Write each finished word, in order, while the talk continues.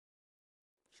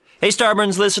Hey,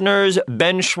 Starburns listeners,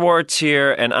 Ben Schwartz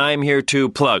here, and I'm here to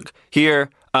plug. Here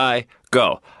I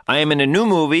go. I am in a new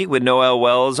movie with Noel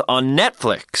Wells on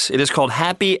Netflix. It is called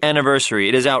Happy Anniversary.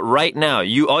 It is out right now. All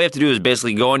you have to do is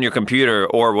basically go on your computer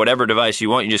or whatever device you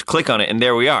want. You just click on it, and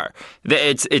there we are.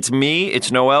 It's me,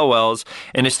 it's Noel Wells,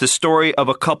 and it's the story of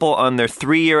a couple on their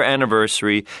 3-year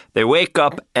anniversary. They wake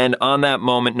up, and on that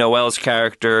moment, Noel's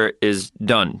character is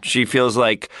done. She feels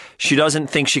like she doesn't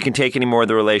think she can take any more of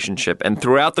the relationship. And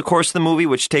throughout the course of the movie,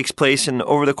 which takes place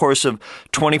over the course of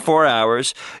 24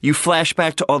 hours, you flash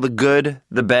back to all the good,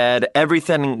 the bad,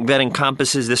 everything that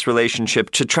encompasses this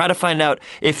relationship to try to find out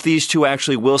if these two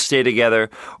actually will stay together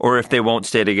or if they won't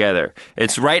stay together.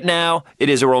 It's right now. It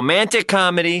is a romantic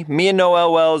comedy. Me and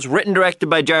Noel Wells, written, directed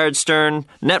by Jared Stern.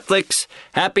 Netflix.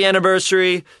 Happy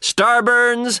Anniversary.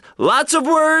 Starburns. Lots of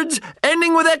words.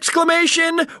 Ending with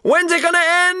exclamation. When's it gonna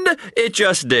end? It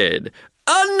just did.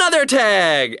 Another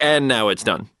tag. And now it's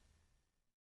done.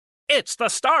 It's the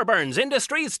Starburns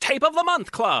Industries Tape of the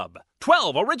Month Club.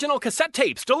 12 original cassette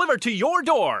tapes delivered to your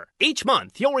door. Each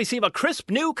month, you'll receive a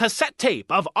crisp new cassette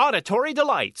tape of auditory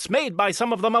delights made by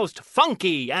some of the most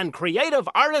funky and creative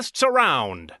artists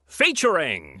around.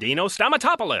 Featuring Dino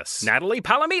Stamatopoulos, Natalie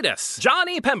Palamides,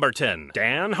 Johnny Pemberton,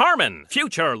 Dan Harmon,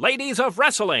 future Ladies of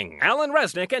Wrestling, Alan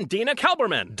Resnick and Dina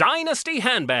Kelberman, Dynasty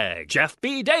Handbag, Jeff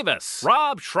B. Davis,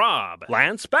 Rob Schraub,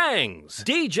 Lance Bangs,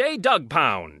 DJ Doug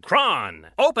Pound, Kron,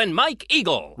 Open Mike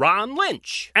Eagle, Ron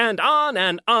Lynch, and on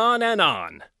and on and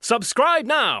on. Subscribe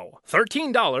now.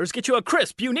 $13 gets you a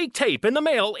crisp, unique tape in the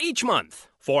mail each month.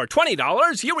 For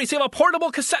 $20, you receive a portable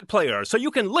cassette player so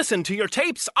you can listen to your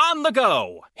tapes on the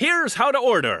go. Here's how to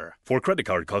order. For credit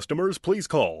card customers, please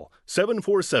call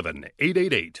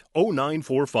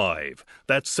 747-888-0945.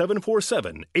 That's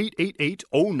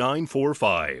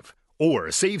 747-888-0945.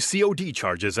 Or save COD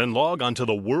charges and log onto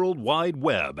the World Wide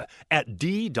Web at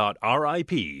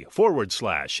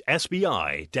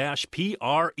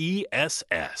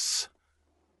d.rip/SBI-PRESS.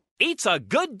 It's a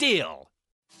good deal.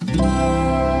 Feral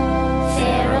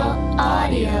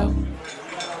Audio.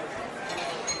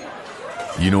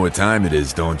 You know what time it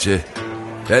is, don't you?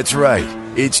 That's right.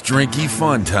 It's Drinky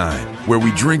Fun Time, where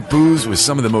we drink booze with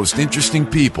some of the most interesting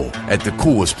people at the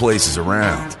coolest places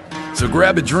around. So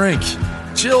grab a drink,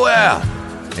 chill out,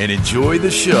 and enjoy the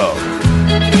show.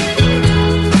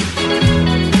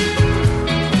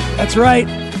 That's right.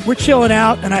 We're chilling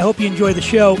out, and I hope you enjoy the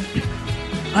show.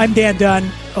 I'm Dan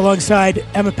Dunn, alongside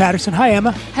Emma Patterson. Hi,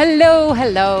 Emma. Hello,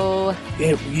 hello.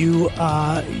 You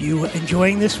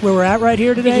enjoying this where we're at right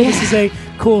here today? Yeah. This is a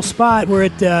cool spot. We're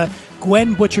at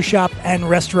Gwen Butcher Shop and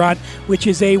Restaurant, which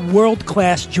is a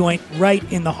world-class joint right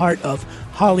in the heart of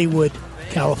Hollywood,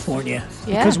 California.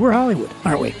 Yeah. Because we're Hollywood,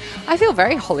 aren't we? I feel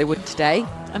very Hollywood today.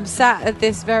 I'm sat at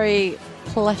this very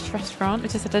plush restaurant,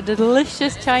 which is a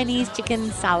delicious Chinese chicken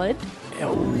salad.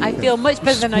 Oh, I feel much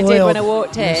better than I did when I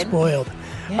walked in. You're spoiled.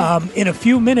 Yeah. In a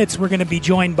few minutes, we're going to be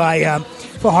joined by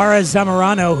Fahara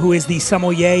Zamorano, who is the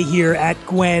sommelier here at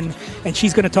Gwen, and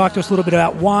she's going to talk to us a little bit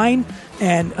about wine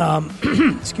and,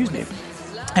 excuse me,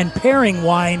 and pairing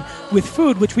wine with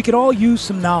food, which we could all use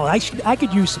some knowledge. I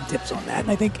could use some tips on that, and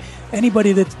I think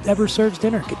anybody that ever serves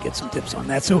dinner could get some tips on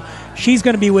that. So she's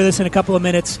going to be with us in a couple of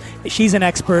minutes. She's an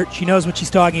expert. She knows what she's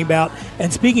talking about.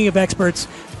 And speaking of experts,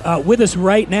 with us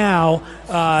right now,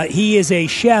 he is a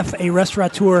chef, a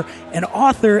restaurateur, an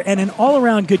author, and an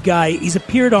all-around good guy. He's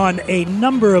appeared on a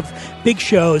number of big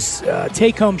shows,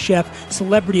 Take Home Chef,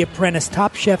 Celebrity Apprentice,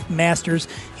 Top Chef Masters.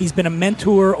 He's been a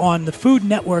mentor on the Food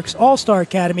Network's All-Star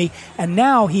Academy, and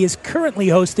now he is currently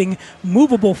hosting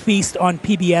Movable Feast on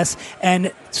PBS.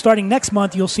 And starting next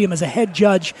month, you'll see him as a head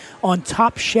judge on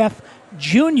Top Chef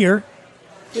Junior.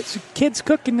 It's kids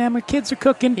cooking, Emma. Kids are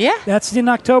cooking. Yeah. That's in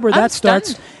October. That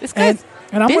starts. This guy's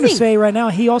and I'm going to say right now,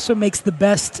 he also makes the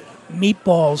best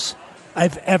meatballs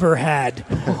I've ever had.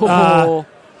 And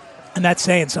that's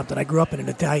saying something. I grew up in an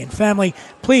Italian family.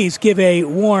 Please give a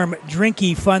warm,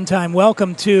 drinky, fun time.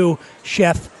 Welcome to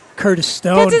Chef Curtis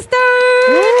Stone. Curtis Stone!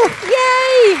 Yay!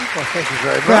 Well, thank you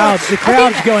very much. The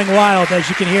crowd's going wild, as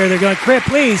you can hear. They're going,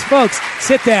 please, folks,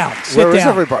 sit down. Where is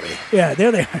everybody? Yeah,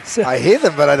 there they are. I hear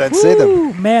them, but I don't see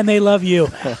them. Man, they love you.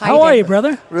 How are you,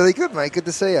 brother? Really good, mate. Good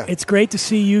to see you. It's great to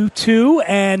see you, too.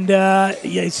 And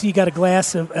you got a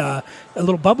glass of a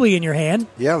little bubbly in your hand.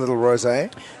 Yeah, a little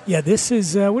rosé. Yeah, this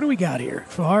is, what do we got here?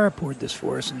 Fahara poured this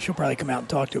for us, and she'll probably come out and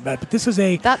talk to you about it. But this is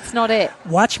That's not it.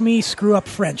 Watch me screw up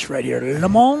French right here. Le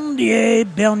Monde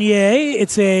Bernier.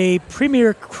 It's a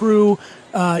Premier Cru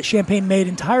champagne made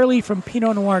entirely from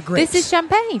Pinot Noir grapes. This is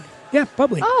champagne? Yeah,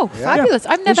 bubbly. Oh, fabulous.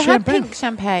 I've never had champagne. pink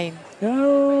champagne.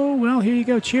 Oh, well, here you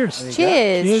go. Cheers.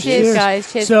 Cheers,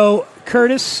 guys. Cheers. So,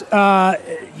 Curtis,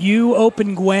 you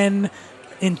opened Gwen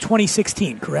in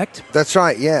 2016, correct? That's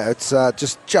right, yeah. It's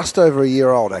just over a year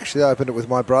old, actually. I opened it with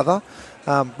my brother,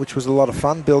 which was a lot of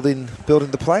fun, building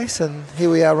the place, and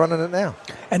here we are running it now.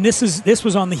 And this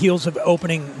was on the heels of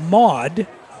opening Maud,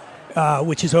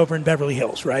 which is over in Beverly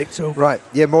Hills, right? So Right,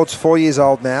 yeah, Maud's 4 years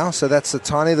old now, so that's a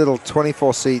tiny little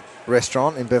 24-seat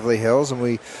restaurant in Beverly Hills, and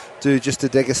we do just a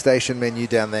degustation menu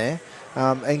down there.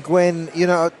 And Gwen,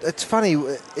 it's funny,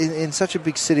 in such a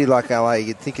big city like LA,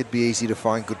 you'd think it'd be easy to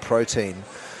find good protein.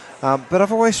 But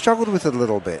I've always struggled with it a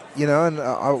little bit, and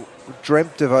I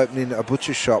dreamt of opening a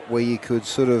butcher shop where you could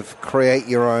sort of create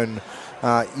your own.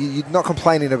 You're not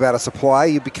complaining about a supplier,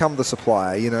 you become the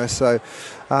supplier, So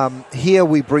here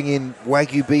we bring in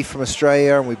Wagyu beef from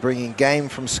Australia, and we bring in game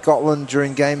from Scotland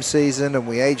during game season, and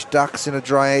we age ducks in a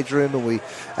dry age room, and we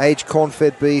age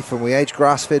corn-fed beef, and we age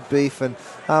grass-fed beef, and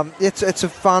it's a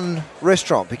fun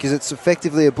restaurant because it's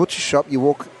effectively a butcher shop. You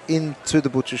walk into the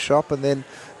butcher shop, and then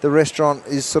the restaurant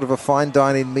is sort of a fine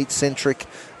dining, meat-centric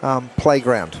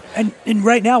playground. And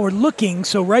right now we're looking,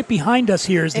 so right behind us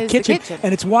here is the kitchen,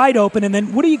 and it's wide open. And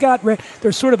then what do you got?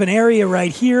 There's sort of an area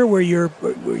right here where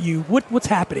what's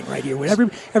happening right here? Where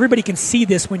everybody can see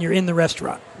this when you're in the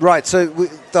restaurant. Right. So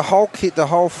the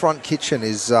whole front kitchen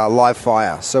is live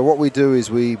fire. So what we do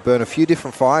is we burn a few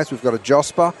different fires. We've got a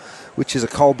Josper, which is a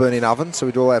coal burning oven, so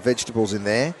we do all our vegetables in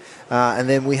there. And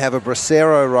then we have a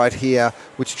bracero right here,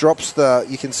 which drops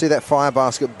you can see that fire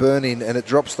basket burning, and it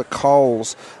drops the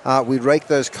coals. We rake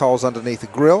those coals underneath a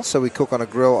grill, so we cook on a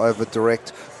grill over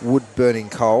direct wood-burning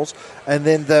coals. And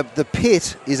then the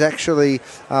pit is actually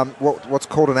what's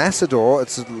called an asador.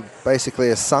 It's basically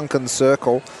a sunken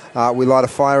circle. We light a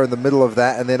fire in the middle of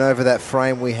that, and then over that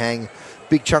frame we hang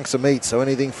big chunks of meat, so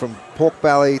anything from pork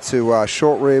belly to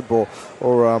short rib or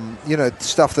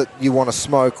stuff that you want to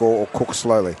smoke or cook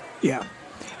slowly. Yeah,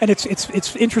 and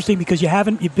it's interesting because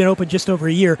you've been open just over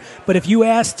a year, but if you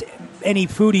asked any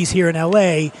foodies here in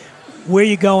LA, where are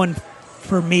you going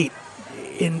for meat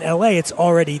in LA, it's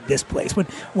already this place.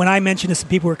 When I mentioned this to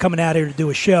people who are coming out here to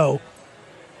do a show,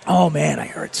 oh man, I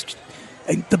heard it's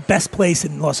the best place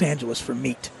in Los Angeles for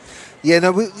meat. Yeah,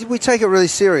 no, we take it really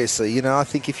seriously. I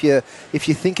think if you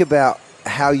think about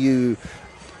how you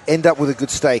end up with a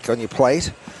good steak on your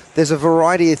plate, there's a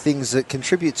variety of things that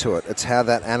contribute to it. It's how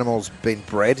that animal's been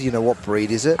bred, what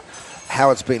breed is it, how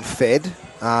it's been fed,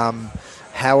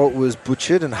 how it was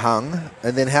butchered and hung,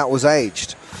 and then how it was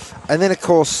aged. And then, of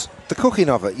course, the cooking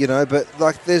of it,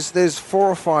 but there's 4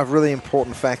 or 5 really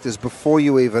important factors before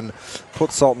you even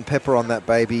put salt and pepper on that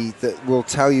baby that will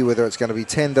tell you whether it's going to be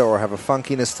tender or have a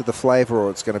funkiness to the flavor, or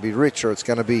it's going to be rich, or it's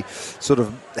going to be sort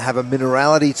of have a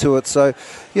minerality to it. So,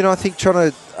 I think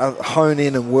trying to hone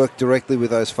in and work directly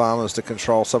with those farmers to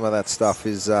control some of that stuff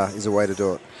is a way to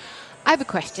do it. I have a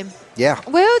question. Yeah.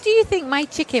 Where do you think my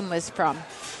chicken was from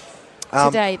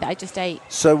today that I just ate?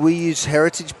 So we use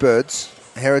heritage birds.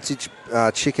 Heritage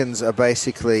chickens are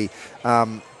basically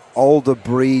older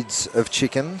breeds of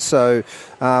chicken. So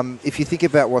if you think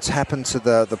about what's happened to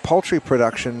the poultry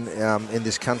production in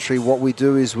this country, what we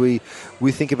do is we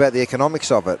think about the economics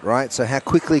of it, right? So how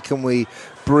quickly can we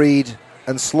breed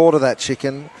and slaughter that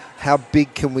chicken? How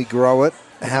big can we grow it?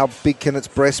 How big can its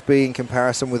breast be in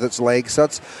comparison with its legs? So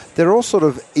they're all sort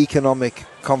of economic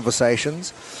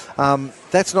conversations.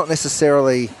 That's not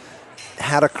necessarily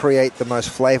how to create the most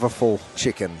flavorful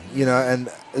chicken, and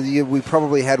we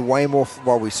probably had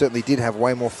we certainly did have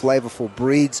way more flavorful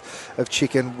breeds of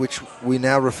chicken, which we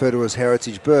now refer to as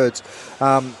heritage birds,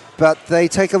 but they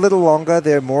take a little longer,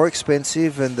 they're more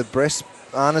expensive, and the breasts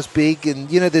aren't as big, and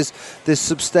there's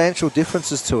substantial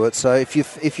differences to it. So if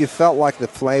you felt like the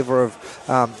flavor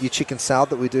of your chicken salad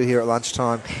that we do here at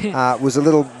lunchtime was a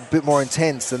little bit more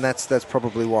intense, then that's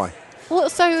probably why. Well,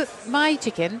 so my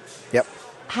chicken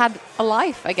had a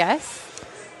life, I guess.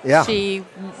 Yeah. She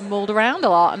mulled around a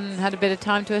lot and had a bit of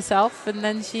time to herself, and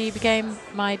then she became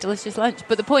my delicious lunch.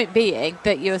 But the point being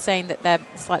that you're saying that they're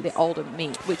slightly older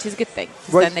meat, which is a good thing,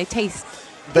 because then they taste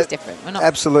different.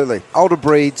 Absolutely. Older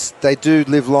breeds, they do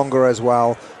live longer as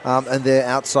well, and they're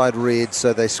outside reared,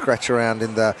 so they scratch around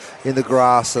in the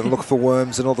grass and look for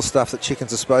worms and all the stuff that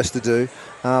chickens are supposed to do.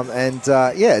 It's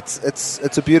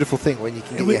a beautiful thing when you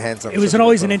can get your hands on it. It was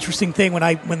always an interesting thing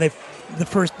when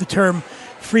the term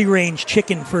free range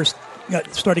chicken first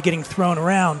started getting thrown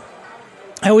around.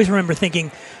 I always remember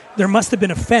thinking there must have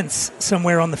been a fence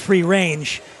somewhere on the free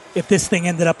range if this thing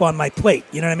ended up on my plate.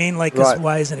 You know what I mean? Like, right.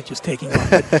 Why isn't it just taking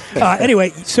off? But,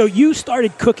 anyway, so you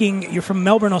started cooking. You're from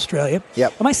Melbourne, Australia.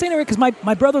 Yep. Am I saying it right? Because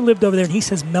my brother lived over there, and he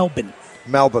says Melbourne.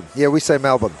 Melbourne. Yeah, we say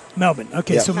Melbourne. Melbourne.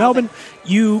 Okay, Yeah. so Melbourne,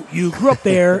 you grew up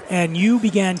there, and you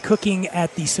began cooking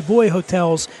at the Savoy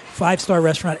Hotel's 5-star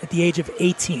restaurant at the age of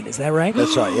 18. Is that right?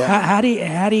 That's right, yeah. How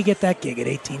do you get that gig at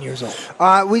 18 years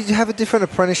old? We have a different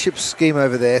apprenticeship scheme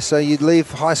over there. So you'd leave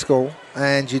high school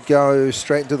and you'd go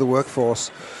straight into the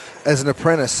workforce as an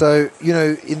apprentice. So,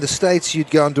 in the States, you'd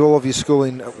go and do all of your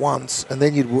schooling at once, and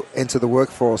then you'd enter the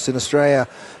workforce. In Australia,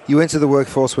 you enter the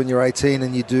workforce when you're 18,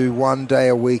 and you do 1 day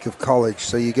a week of college.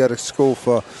 So you go to school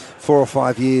for 4 or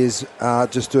 5 years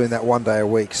just doing that 1 day a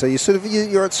week. So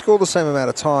you're at school the same amount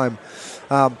of time,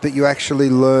 but you actually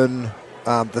learn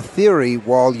the theory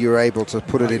while you're able to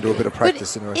put it into a bit of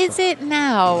practice in a restaurant. Is it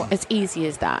now as easy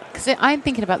as that? Because I'm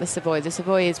thinking about the Savoy. The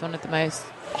Savoy is one of the most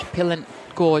opulent,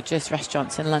 gorgeous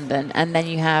restaurants in London, and then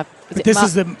you have. This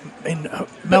is in Melbourne.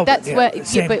 But that's where.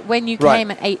 same. But when you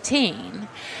came at 18,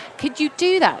 could you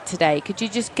do that today? Could you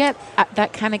just get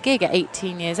that kind of gig at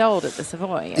 18 years old at the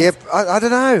Savoy? Yep, I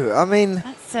don't know. I mean,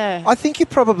 I think you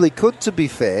probably could, to be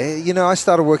fair. I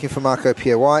started working for Marco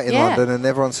Pierre White in Yeah. London, and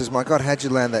everyone says, my God, how'd you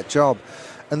land that job?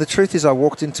 And the truth is, I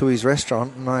walked into his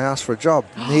restaurant and I asked for a job.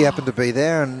 He happened to be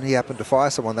there, and he happened to fire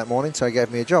someone that morning, so he gave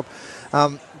me a job.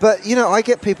 But, I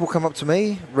get people come up to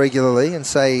me regularly and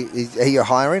say, are you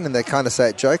hiring? And they kind of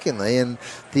say it jokingly. And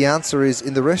the answer is,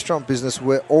 in the restaurant business,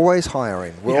 we're always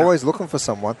hiring. We're always looking for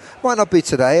someone. Might not be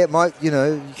today. It might,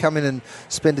 you come in and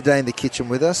spend a day in the kitchen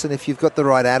with us. And if you've got the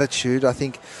right attitude, I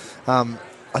think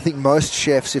most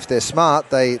chefs, if they're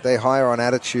smart, they hire on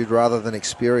attitude rather than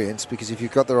experience, because if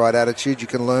you've got the right attitude, you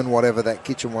can learn whatever that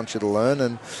kitchen wants you to learn.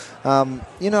 And,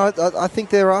 I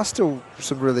think there are still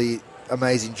some really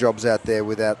amazing jobs out there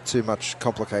without too much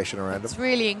complication around It's them.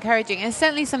 really encouraging. And it's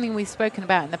certainly something we've spoken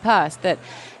about in the past, that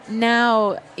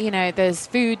now, there's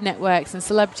food networks and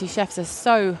celebrity chefs, there's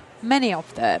so many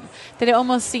of them, that it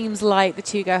almost seems like the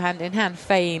two go hand in hand,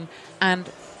 fame and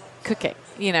cooking.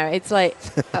 It's like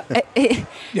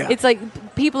it's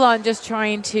like people aren't just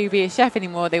trying to be a chef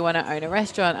anymore. They want to own a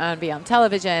restaurant and be on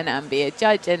television and be a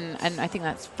judge, and I think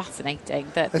that's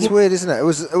fascinating. It's weird, isn't it?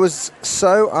 It was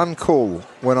so uncool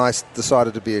when I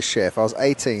decided to be a chef. I was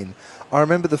 18. I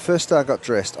remember the first day I got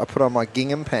dressed, I put on my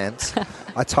gingham pants,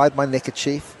 I tied my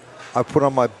neckerchief, I put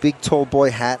on my big tall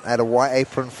boy hat, I had a white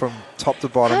apron from top to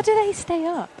bottom. How do they stay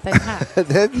up, those hats?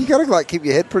 You got to keep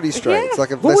your head pretty straight. Yeah. It's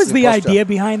like a What was the posture. idea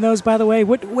behind those, by the way?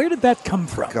 Where did that come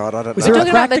from? God, I don't Was know. there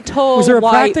You're talking about the tall, was there a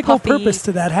white, practical puffy- purpose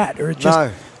to that hat, or just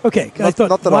No. Okay, Not- I thought,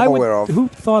 not that why I'm would- aware of. Who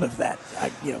thought of that?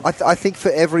 I think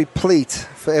for every pleat,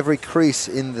 for every crease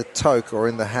in the toque or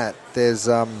in the hat, there's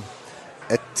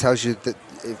it tells you that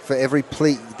for every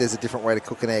pleat there's a different way to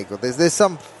cook an egg. Or there's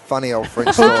some funny old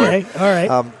French story. Okay, all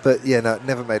right. But yeah, no, it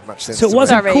never made much sense. So it to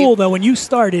wasn't Sorry. cool though when you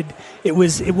started. It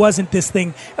wasn't this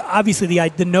thing. Obviously,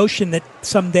 the notion that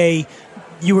someday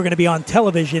you were going to be on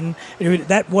television,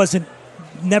 that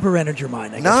never entered your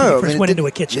mind. I guess, when you first went into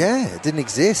a kitchen. Yeah, it didn't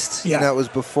exist. Yeah. It was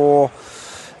before.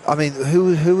 I mean,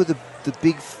 who were the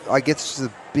big? I guess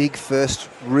the big first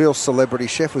real celebrity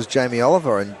chef was Jamie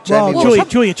Oliver, and Jamie was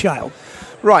Julia Child.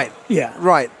 right. Yeah.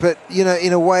 Right, but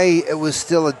in a way, it was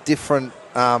still a different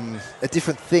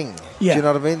thing. Yeah. Do you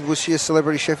know what I mean? Was she a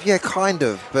celebrity chef? Yeah, kind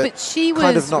of, but she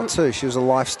kind was of not too. She was a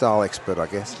lifestyle expert, I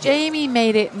guess. Jamie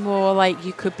made it more like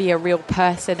you could be a real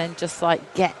person and just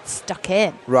like get stuck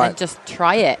in Right. and just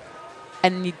try it,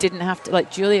 and you didn't have to.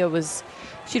 Like Julia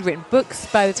she'd written books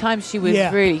by the time she was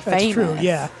really famous. That's true.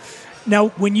 Yeah. Now,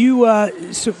 when you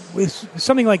so with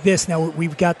something like this, now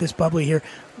we've got this bubbly here.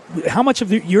 How much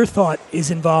of your thought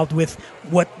is involved with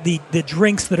what the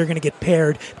drinks that are going to get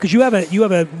paired? Because you have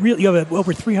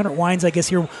over 300 wines, I guess.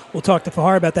 Here we'll talk to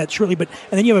Fahar about that shortly. And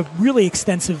then you have a really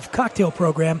extensive cocktail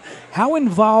program. How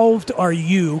involved are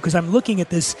you? Because I'm looking at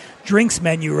this drinks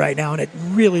menu right now, and it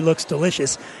really looks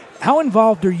delicious. How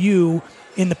involved are you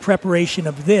in the preparation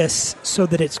of this so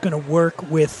that it's going to work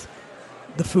with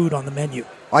the food on the menu?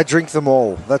 I drink them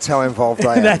all. That's how involved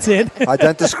I am. That's it? I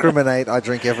don't discriminate. I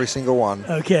drink every single one.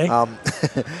 Okay.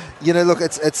 Look,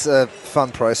 it's a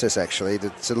fun process, actually,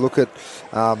 to look at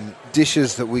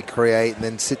dishes that we create and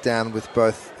then sit down with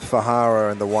both Fahara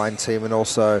and the wine team and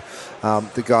also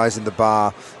the guys in the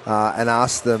bar and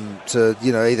ask them to,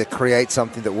 either create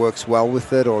something that works well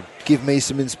with it or give me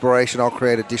some inspiration. I'll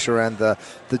create a dish around the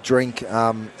drink.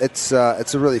 It's a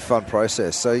really fun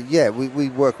process. So, yeah, we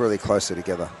work really closely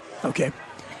together. Okay.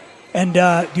 And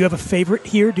do you have a favorite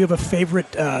here? Do you have a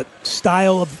favorite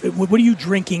style of? What are you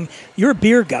drinking? You're a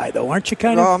beer guy, though, aren't you?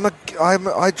 Kind of.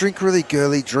 I drink really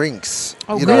girly drinks.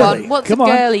 Oh, you go know? on. What's Come a on,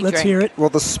 girly let's drink? hear it. Well,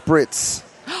 the spritz.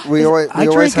 we always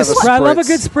have a spritz. I love a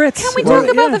good spritz. Can we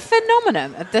talk about the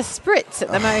phenomenon of the spritz at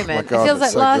the moment? my God, it feels like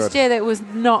it's so last good. year that it was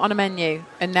not on a menu,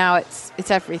 and now it's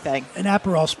everything. An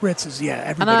Aperol spritz is,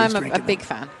 everybody's And I'm drinking a them. big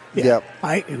fan. Yep.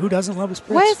 Who doesn't love a spritz?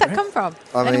 Where does that right? come from?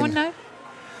 I Anyone mean- know?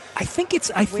 I think it's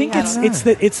don't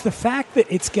the fact that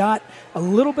it's got a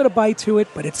little bit of bite to it,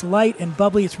 but it's light and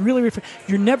bubbly. It's really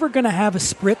you're never going to have a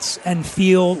spritz and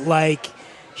feel like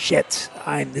shit.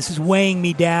 This is weighing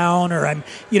me down, or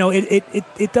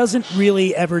it doesn't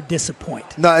really ever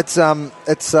disappoint. No, it's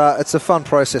a fun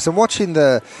process, and watching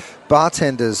the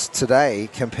bartenders today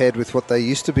compared with what they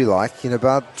used to be like,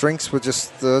 bar drinks were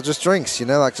just drinks,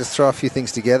 like just throw a few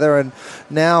things together. And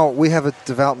now we have a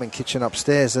development kitchen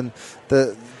upstairs, and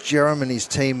Jerome and his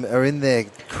team are in there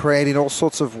creating all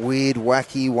sorts of weird,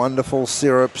 wacky, wonderful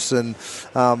syrups, and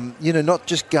not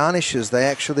just garnishes. They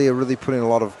actually are really putting a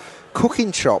lot of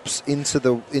cooking chops into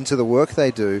the work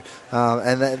they do,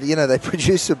 and they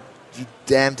produce a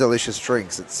damn delicious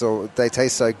drinks. They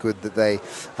taste so good that they.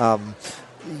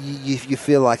 You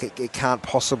feel like it can't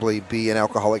possibly be an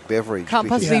alcoholic beverage. Can't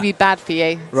possibly be bad for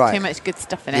you. There's Right. too much good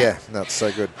stuff in it. Yeah, that's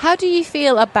so good. How do you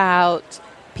feel about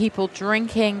people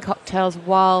drinking cocktails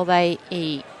while they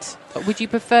eat? Would you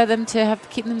prefer them to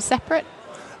keep them separate?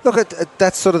 Look,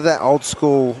 that's sort of that old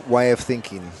school way of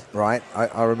thinking, right?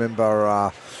 I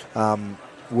remember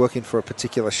working for a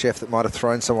particular chef that might have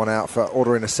thrown someone out for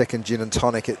ordering a second gin and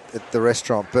tonic at the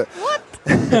restaurant. But What?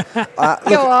 look,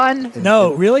 Go on.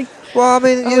 No, really? well, I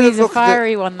mean, He's a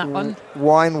fiery one, that one.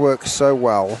 Wine works so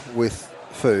well with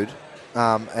food,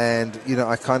 and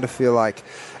I kind of feel like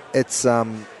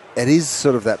it is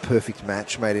sort of that perfect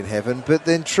match made in heaven. But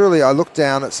then truly, I look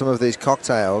down at some of these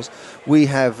cocktails. We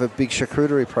have a big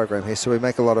charcuterie program here, so we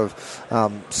make a lot of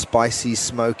spicy,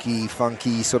 smoky,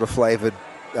 funky sort of flavored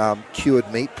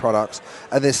cured meat products,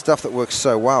 and there's stuff that works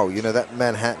so well. That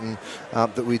Manhattan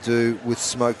that we do with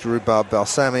smoked rhubarb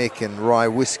balsamic and rye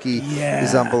whiskey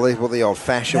is unbelievable. The old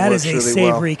fashioned That works is a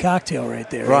really savory cocktail right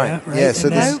there. Right. Yeah. Yeah, so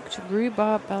And this- Smoked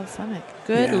rhubarb balsamic.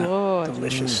 Good Yeah, Lord.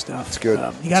 delicious stuff. It's good.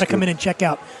 You got to It's come good. in and check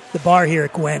out the bar here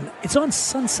at Gwen. It's on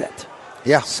Sunset.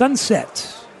 Yeah. Sunset.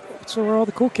 So where all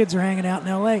the cool kids are hanging out in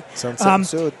L.A. Sunset and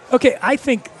Seward. Okay, I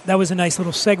think that was a nice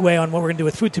little segue on what we're going to do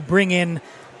with food to bring in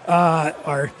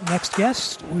our next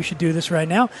guest. We should do this right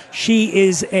now. She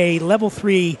is a level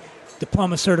 3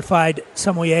 diploma certified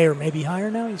sommelier, or maybe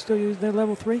higher now. You still use their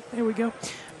level 3? There we go.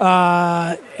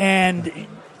 And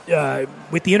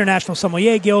with the International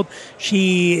Sommelier Guild,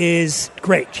 she is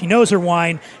great. She knows her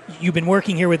wine. You've been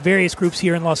working here with various groups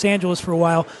here in Los Angeles for a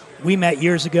while. We met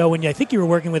years ago when I think you were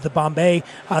working with the Bombay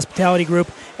Hospitality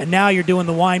Group, and now you're doing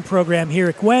the wine program here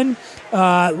at Gwen.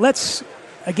 Let's,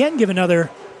 again, give another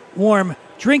warm,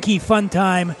 drinky, fun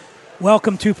time.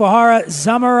 Welcome to Fahara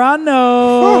Zamorano.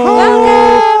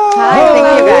 Hi,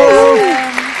 thank you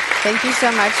guys. Thank you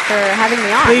so much for having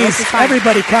me on. This Please, is fun.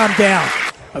 everybody calm down.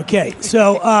 Okay,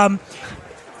 so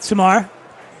Samar,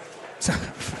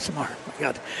 oh my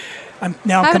God. I'm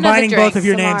now Have another combining drink, both of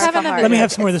your Samar. names. Have another Let me drink.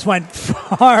 have some more of this wine.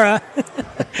 Farah,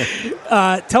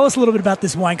 tell us a little bit about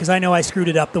this wine, because I know I screwed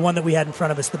it up, the one that we had in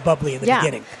front of us, the bubbly in the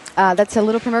beginning. That's a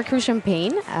Little Premier Cru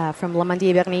Champagne from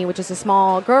Lamandier Berny, which is a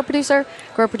small grower producer.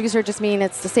 Grower producer just means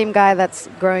it's the same guy that's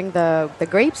growing the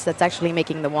grapes that's actually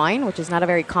making the wine, which is not a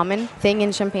very common thing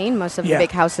in Champagne. Most of the big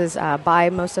houses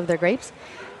buy most of their grapes.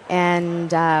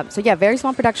 And very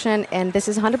small production, and this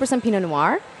is 100% Pinot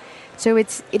Noir. So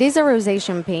it is a rosé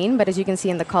champagne, but as you can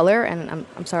see in the color, and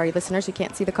I'm sorry, listeners, you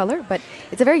can't see the color, but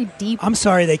it's a very deep. I'm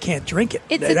sorry they can't drink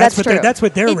it. That's true. That's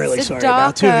what they're It's really a sorry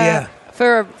about too. Yeah.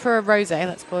 For a rosé,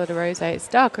 let's call it a rosé. It's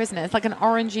darker, isn't it? It's like an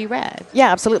orangey red.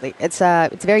 Yeah, absolutely. It's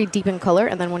very deep in color,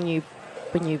 and then when you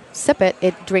sip it,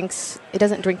 it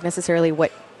doesn't drink necessarily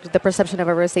what the perception of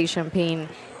a rosé champagne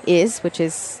is, which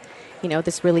is,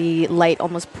 this really light,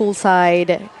 almost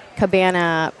poolside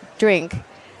cabana drink.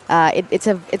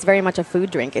 It's very much a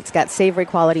food drink. It's got savory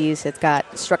qualities. It's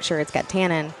got structure. It's got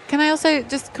tannin. Can I also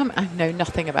just come? I know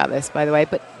nothing about this, by the way,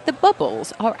 but the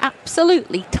bubbles are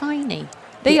absolutely tiny.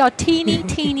 They are teeny,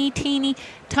 teeny, teeny,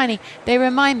 tiny. They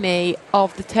remind me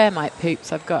of the termite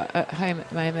poops I've got at home at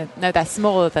the moment. No, they're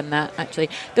smaller than that, actually.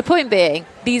 The point being,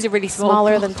 these are really small.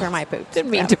 Smaller than termite poops. Didn't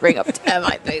mean to bring up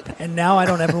termite poop. And now I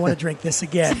don't ever want to drink this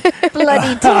again.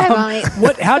 Bloody termite.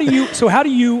 How do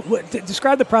you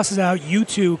describe the process of how you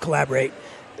two collaborate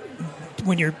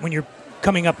when you're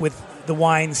coming up with the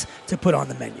wines to put on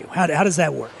the menu? How does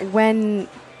that work? When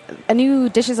a new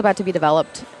dish is about to be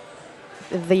developed,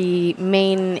 the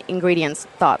main ingredients,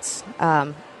 thoughts,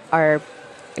 are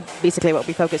basically what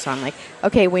we focus on. Like,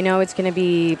 okay, we know it's going to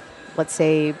be, let's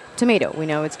say, tomato. We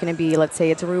know it's going to be, let's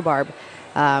say, it's a rhubarb.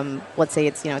 let's say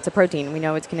it's a protein. We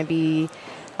know it's going to be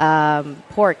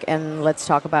pork, and let's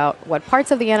talk about what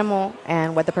parts of the animal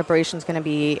and what the preparation is going to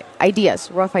be.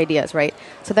 Rough ideas, right?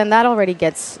 So then that already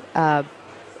gets the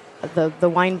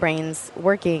wine brains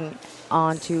working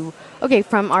onto, okay,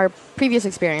 from our previous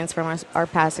experience, from our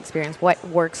past experience, what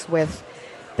works with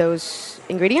those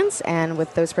ingredients and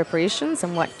with those preparations,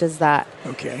 and what does that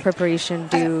preparation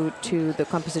do to the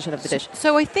composition of the dish?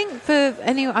 So I think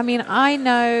I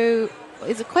know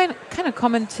it's quite kind of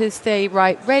common to say,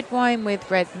 right, red wine with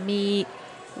red meat,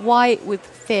 white with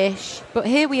fish, but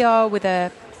here we are with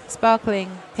a sparkling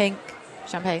pink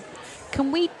champagne.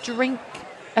 Can we drink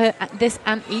this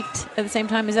and eat at the same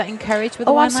time? Is that encouraged with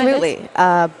a wine absolutely.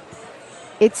 like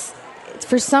this? It's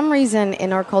for some reason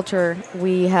in our culture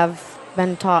we have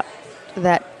been taught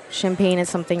that champagne is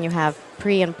something you have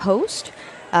pre and post,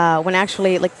 when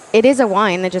actually, like, it is a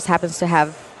wine that just happens to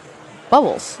have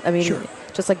bubbles. I mean,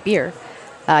 just like beer.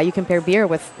 You can pair beer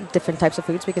with different types of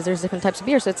foods because there's different types of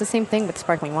beer. So it's the same thing with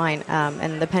sparkling wine.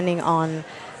 And depending on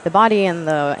the body and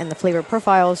the flavor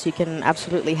profiles, you can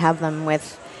absolutely have them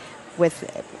with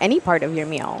any part of your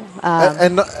meal.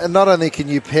 And not only can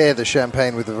you pair the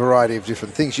champagne with a variety of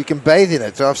different things, you can bathe in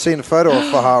it. So I've seen a photo of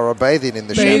Fahara bathing in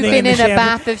the champagne. You've been in a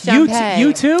bath of champagne.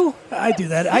 You too? I do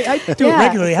that. I do it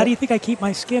regularly. How do you think I keep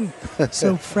my skin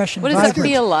so fresh and What does vibrant? that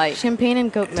feel like? Champagne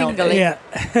and goat milk. Tingly. Yeah.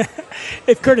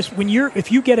 Curtis,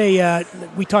 if you get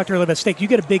we talked earlier about steak. You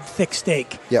get a big thick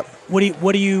steak. Yep.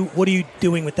 What are you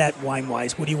doing with that wine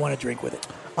wise? What do you want to drink with it?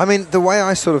 I mean, the way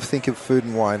I sort of think of food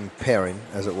and wine pairing,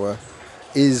 as it were,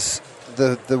 is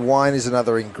the wine is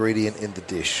another ingredient in the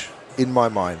dish, in my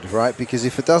mind, right? Because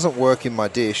if it doesn't work in my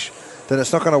dish, then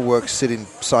it's not going to work sitting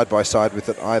side by side with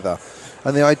it either.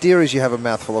 And the idea is you have a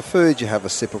mouthful of food, you have a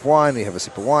sip of wine, you have a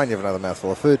sip of wine, you have another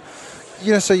mouthful of food.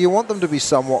 So you want them to be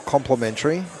somewhat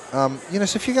complementary. So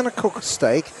if you're going to cook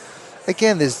steak,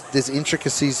 again, there's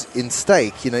intricacies in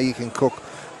steak. You can cook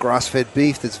grass-fed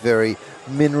beef that's very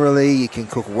minerally. You can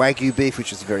cook Wagyu beef,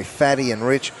 which is very fatty and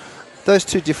rich. Those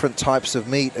two different types of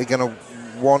meat are going to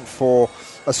want for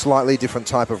a slightly different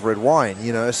type of red wine,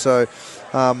 So,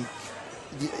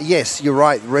 yes, you're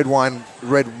right. Red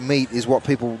meat is what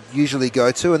people usually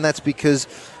go to, and that's because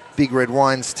big red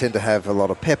wines tend to have a lot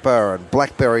of pepper and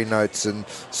blackberry notes and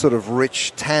sort of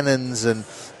rich tannins, and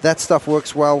that stuff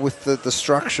works well with the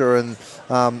structure and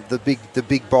the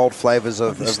big bold flavors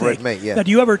of red meat. Yeah. Now,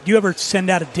 do you ever send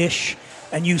out a dish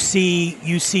and you see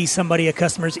a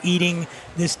customer's eating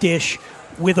this dish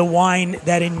with a wine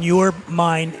that in your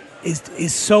mind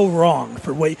is so wrong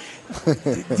for what?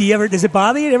 Does it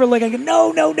bother you? Ever like, no?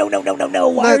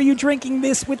 Why are you drinking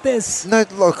this with this? No,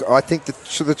 look, I think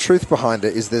the truth behind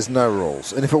it is there's no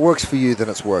rules, and if it works for you, then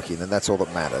it's working, and that's all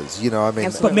that matters.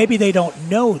 But maybe they don't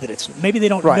know that it's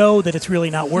know that it's really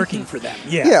not working for them.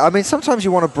 Yeah. Yeah, I mean, sometimes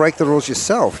you want to break the rules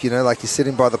yourself. Like you're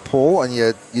sitting by the pool and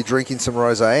you're drinking some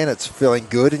rosé and it's feeling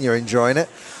good and you're enjoying it,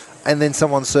 and then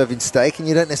someone's serving steak and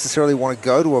you don't necessarily want to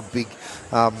go to a big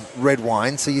red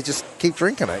wine, so you just keep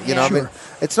drinking it. I mean,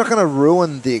 it's not going to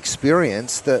ruin the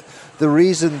experience. The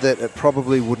reason that it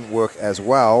probably wouldn't work as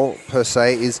well, per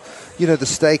se, is, the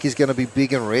steak is going to be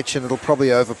big and rich, and it'll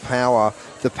probably overpower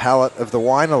the palate of the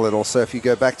wine a little. So if you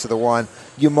go back to the wine,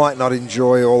 you might not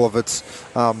enjoy all of its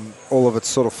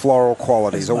sort of floral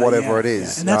qualities or whatever it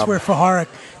is. Yeah. And that's where Fahara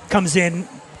comes in.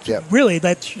 Yep. Really,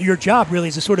 that's your job. Really,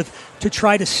 is to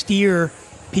try to steer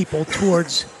people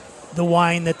towards the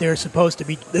wine that they're supposed to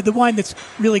be, the wine that's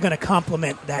really going to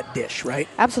complement that dish, right?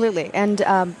 Absolutely. And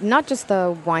not just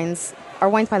our wines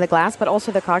by the glass, but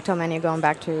also the cocktail menu, going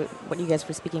back to what you guys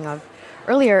were speaking of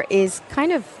earlier, is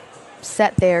kind of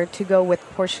set there to go with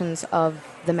portions of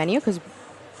the menu, because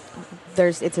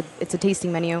it's a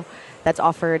tasting menu that's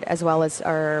offered as well as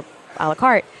our a la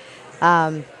carte.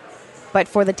 But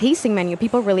for the tasting menu,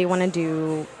 people really want to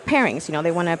do pairings.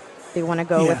 They want to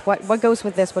go with what goes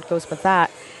with this, what goes with that.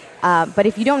 But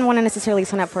if you don't want to necessarily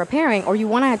sign up for a pairing, or you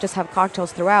want to just have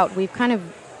cocktails throughout, we've kind of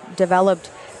developed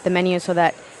the menu so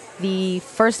that the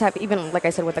first half, even like I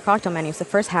said with the cocktail menus, the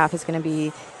first half is going to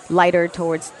be lighter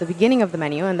towards the beginning of the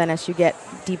menu, and then as you get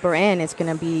deeper in, it's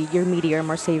going to be your meatier,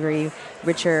 more savory,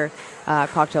 richer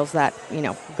cocktails that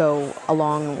go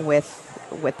along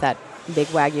with that big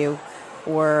Wagyu,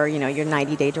 or your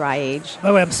 90-day dry age. By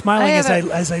the way, I'm smiling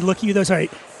as I look at you. Those are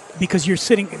because you're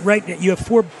sitting right. You have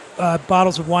 4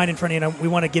 bottles of wine in front of you, and we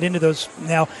want to get into those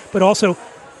now. But also,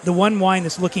 the one wine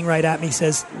that's looking right at me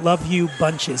says "Love You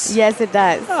Bunches." Yes, it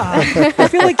does. I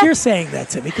feel like you're saying that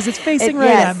to me because it's facing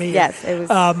at me. Yes, it was.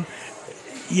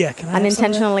 Can I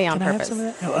unintentionally on purpose.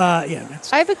 No,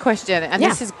 I have a question, and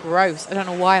this is gross. I don't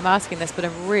know why I'm asking this, but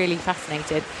I'm really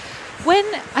fascinated. When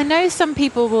I know some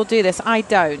people will do this, I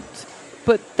don't,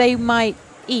 but they might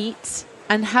eat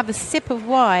and have a sip of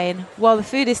wine while the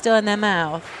food is still in their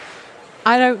mouth.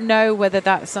 I don't know whether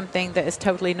that's something that is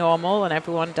totally normal and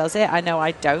everyone does it. I know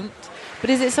I don't. But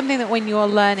is it something that when you're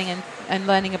learning and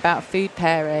learning about food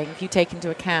pairing, if you take into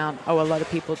account, a lot of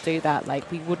people do that, like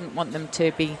we wouldn't want them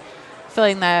to be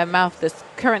filling their mouth that's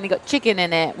currently got chicken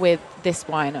in it with this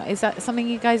wine. Is that something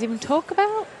you guys even talk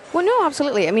about? Well, no,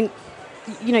 absolutely. I mean,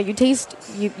 you taste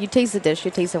the dish,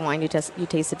 you taste the wine, you taste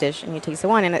the dish, and you taste the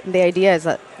wine. And the idea is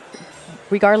that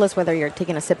regardless whether you're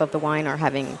taking a sip of the wine or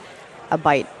having a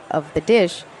bite of the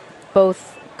dish,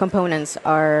 both components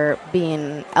are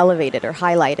being elevated or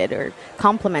highlighted or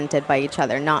complemented by each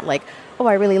other. Not like, oh,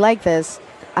 I really like this.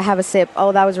 I have a sip.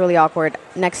 Oh, that was really awkward.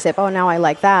 Next sip. Oh, now I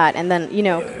like that. And then,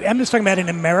 I'm just talking about in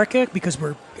America because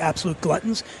we're absolute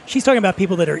gluttons. She's talking about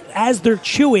people that are, as they're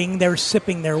chewing, they're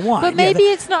sipping their wine. But maybe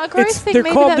it's not a gross thing. They're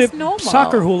maybe called that's the normal.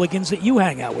 soccer hooligans that you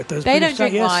hang out with. Those they don't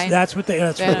drink wine. That's what they're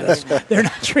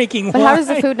not drinking but wine. But how does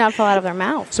the food not fall out of their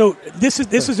mouth? So this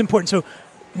is important. So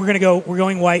we're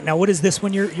going white now. What is this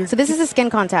one? You're So this is a skin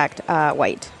contact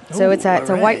white. So it's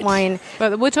a white wine.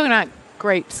 But we're talking about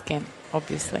grape skin,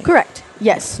 obviously. Correct.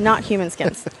 Yes, not human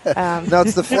skins. No,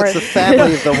 it's the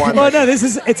family of the wine. Well, no,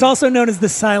 it's also known as the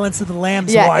Silence of the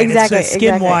Lambs wine. Exactly, it's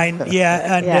skin wine.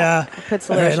 Yeah, and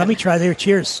puts all right, let me try there.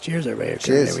 Cheers, everybody.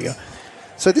 Cheers. There we go.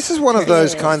 So this is one of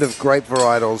those kind of grape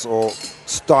varietals or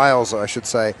styles, I should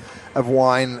say, of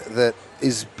wine that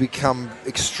is become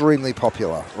extremely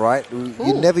popular. Right?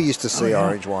 You never used to see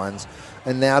orange wines,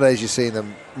 and nowadays you're seeing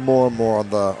them more and more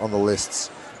on the lists.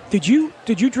 Did you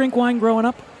drink wine growing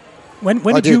up? When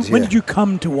did you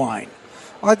come to wine?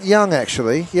 Young,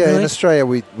 actually. Yeah, really? In Australia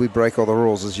we break all the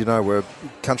rules. As you know, we're a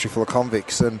country full of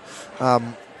convicts. And,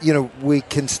 we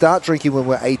can start drinking when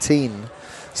we're 18.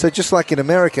 So just like in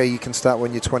America, you can start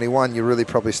when you're 21. You really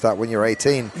probably start when you're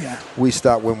 18. Yeah. We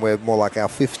start when we're more like our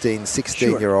 15,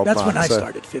 16-year-old That's mark. when I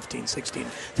started, 15, 16.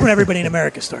 That's when everybody in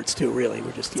America starts, too, really.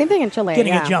 We're just same thing in Chile.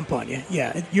 Getting a jump on you.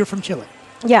 Yeah, you're from Chile.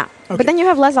 Yeah, okay. But then you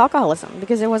have less alcoholism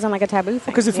because it wasn't like a taboo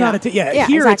thing. Because it's not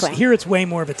here it's way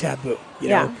more of a taboo. You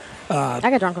know? I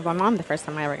got drunk with my mom the first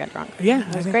time I ever got drunk. Yeah,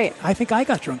 it was great. I think I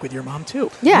got drunk with your mom too.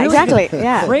 Yeah, really? Exactly.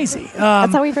 Yeah, crazy.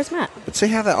 That's how we first met. But see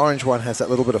how that orange wine has that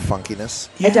little bit of funkiness?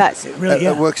 Yeah, it does. It really,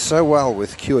 it works so well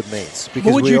with cured meats.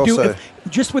 Because what would you do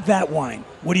just with that wine?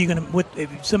 What are you going to?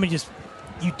 If somebody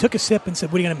you took a sip and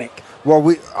said, "What are you going to make?"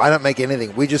 Well, I don't make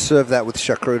anything. We just serve that with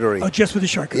charcuterie. Oh, just with the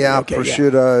charcuterie. Yeah, okay,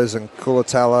 prosciuttos and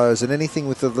culatellos and anything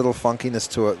with a little funkiness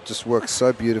to it just works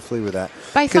so beautifully with that.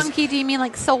 By funky, do you mean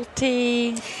like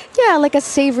salty? Yeah, like a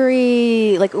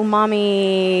savory, like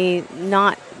umami,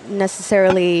 not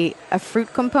necessarily a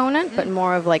fruit component, but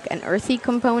more of like an earthy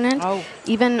component. Oh.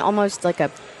 Even almost like a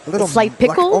little slight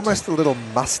pickle. Like almost a little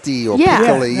musty or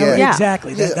pickly. Yeah,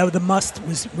 exactly. Yeah. The must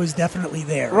was definitely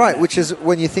there. Right, which is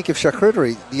when you think of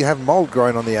charcuterie, you have mold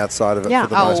growing on the outside of it for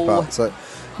the most part. So,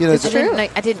 it's true. I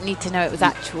didn't need to know it was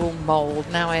actual mold.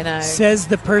 Now I know. Says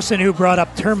the person who brought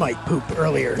up termite poop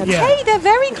earlier. Hey, they're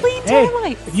very clean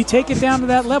termites. If you take it down to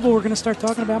that level, we're going to start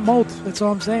talking about mold. That's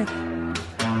all I'm saying.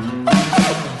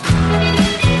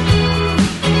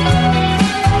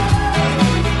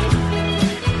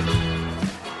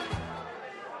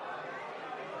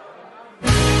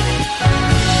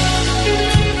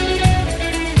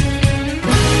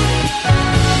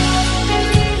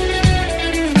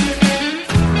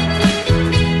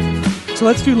 So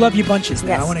let's do Love You Bunches now.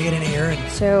 Yes. I want to get in here.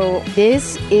 So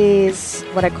this is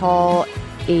what I call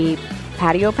a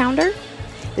patio pounder.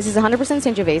 This is 100%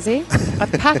 Sangiovese. A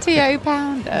patio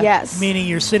pounder? Yes. Meaning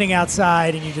you're sitting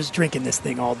outside and you're just drinking this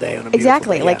thing all day on a beautiful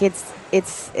Exactly. day. Like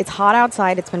it's hot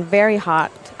outside. It's been very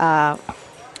hot.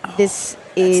 This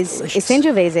is a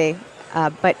Sangiovese,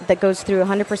 but that goes through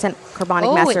 100%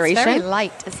 carbonic maceration. It's very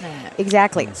light, isn't it?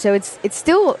 Exactly. So it's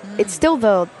still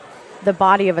the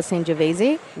body of a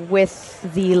Sangiovese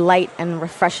with the light and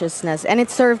refreshness, and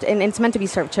it's served and it's meant to be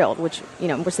served chilled. Which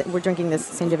we're drinking this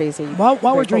Sangiovese.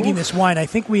 While we're drinking this wine, I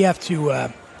think we have to.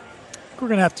 We're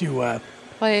going to have to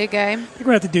play a game. I think we're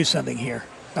going to have to do something here.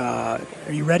 Are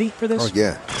you ready for this? Oh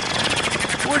yeah.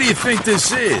 What do you think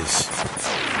this is?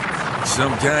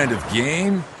 Some kind of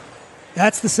game?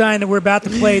 That's the sign that we're about to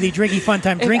play the Drinky Fun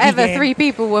Time drinking game. If ever 3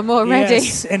 people were more ready.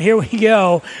 Yes, and here we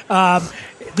go.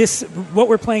 What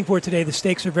we're playing for today, the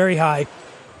stakes are very high.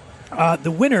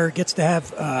 The winner gets to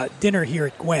have dinner here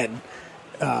at Gwen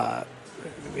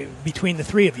between the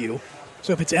three of you.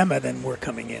 So if it's Emma, then we're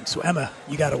coming in. So Emma,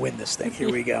 you got to win this thing.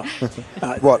 Here we go.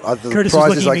 What? The Curtis was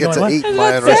prizes I looking at get me to going, eat in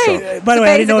my own restaurant. By the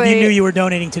way, I didn't know if you basically- knew you were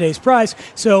donating today's prize.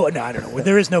 So, no, I don't know.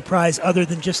 There is no prize other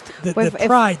than just the If-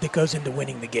 pride that goes into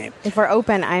winning the game. If we're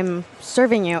open, I'm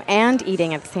serving you and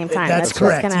eating at the same time. That's just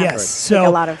correct, gonna yes. take So, a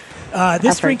lot of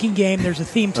this effort. drinking game, there's a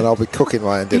theme to And I'll be cooking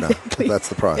my own dinner. That's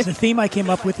the prize. The theme I came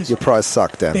up with is Your prize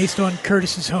sucked, Dan. based on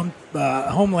Curtis's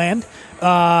homeland.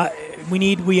 We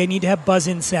need to have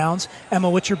buzz-in sounds. Emma,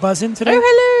 what's your buzz-in today? Oh,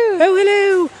 hello. Oh,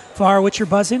 hello. Farah, what's your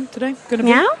buzz-in today? Gonna be?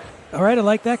 Meow? All right, I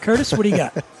like that. Curtis, what do you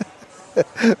got?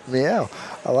 Meow.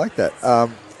 I like that. Oh,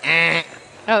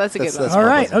 that's a good That's- one. that's- All my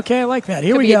right, buzz-in. okay, I like that.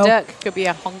 Here Could we be go. a duck. Could be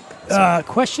a honk.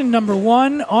 Question number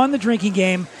 1 on the drinking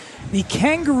game. The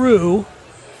kangaroo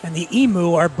and the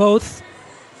emu are both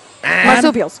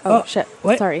Marsupials. Oh, shit.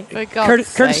 What? Sorry. For God's Curtis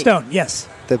sake. Stone, yes.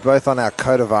 They're both on our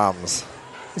coat of arms.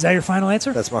 Is that your final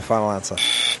answer? That's my final answer.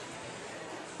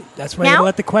 That's why you Meow?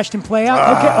 let the question play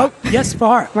out. Okay. Oh, yes,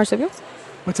 Farah. Marsupials?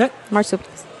 What's that?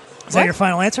 Marsupials. Is that your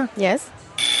final answer? Yes.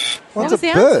 What What's was a the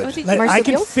answer? bird? What did Let- you- I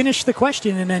can Marsupials? finish the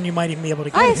question, and then you might even be able to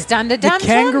get I it. stand a The damn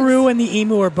kangaroo chance. and the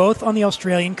emu are both on the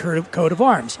Australian coat of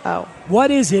arms. Oh.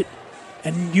 What is it,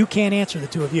 and you can't answer, the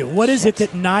two of you, what is it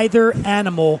that neither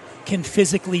animal can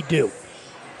physically do?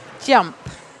 Jump.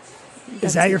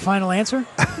 Is that your final answer?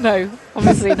 No,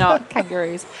 obviously not.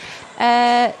 Kangaroos.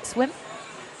 Swim.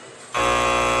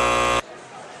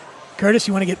 Curtis,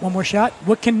 you want to get one more shot?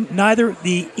 What can neither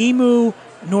the emu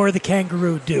nor the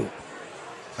kangaroo do?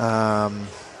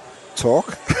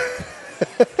 Talk.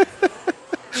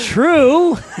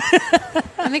 True.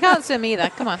 And they can't swim either.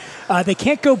 Come on. They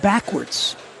can't go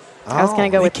backwards. I was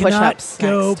going to go They with cannot push-ups.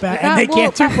 go next. back, You and they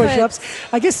can't can't do walk push-ups.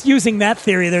 I guess using that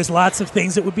theory, there's lots of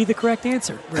things that would be the correct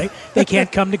answer, right? They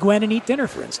can't come to Gwen and eat dinner,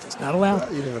 for instance. Not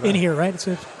allowed you never know. in here, right? It's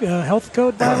a health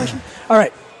code violation. All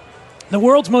right. The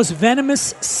world's most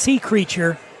venomous sea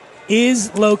creature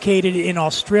is located in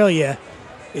Australia.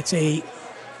 It's a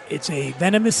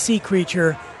venomous sea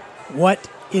creature. What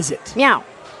is it? Meow.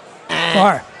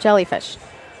 Far. Jellyfish.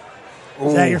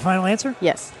 Is that your final answer?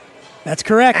 Yes. That's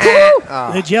correct.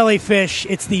 The jellyfish.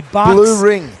 It's the box Blue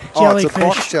ring. Oh, it's a jellyfish.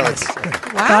 box jellyfish.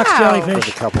 Box Wow. There's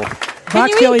a jellyfish. couple. Box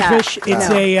you eat jellyfish.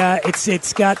 that?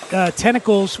 It's got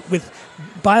tentacles with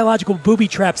biological booby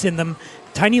traps in them,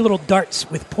 tiny little darts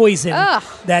with poison Ugh.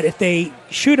 that if they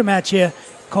shoot them at you,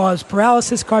 cause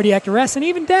paralysis, cardiac arrest, and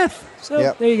even death. So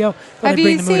Yep. there you go. Thought Have I'd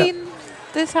bring you the mood up. seen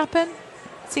this happen?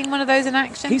 Seen one of those in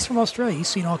action? He's from Australia. He's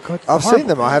seen all kinds. I've seen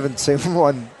them. I haven't seen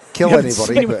one kill You haven't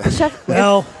anybody. seen But Chef,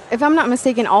 Well, if I'm not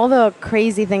mistaken, all the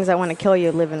crazy things that want to kill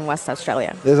you live in West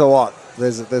Australia. there's a lot.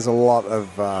 There's a lot of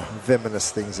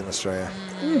venomous things in Australia.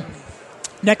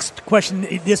 next question.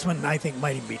 This one I think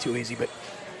might even be too easy, but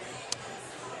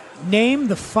name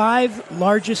the 5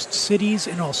 largest cities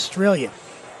in Australia.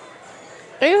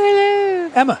 Oh,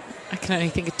 hello. Emma. I can only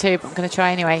think of 2, but I'm going to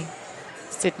try anyway.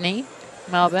 Sydney,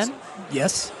 Melbourne,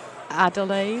 Yes.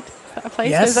 Adelaide. Is that a place?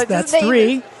 Yes, Is that that's just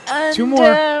 3. And, 2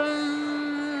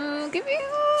 more. Give me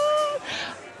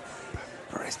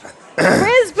Brisbane.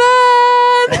 Brisbane.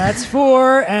 That's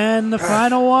 4. And the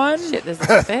final one. Shit, there's a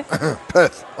 5th.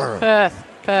 Perth. Perth.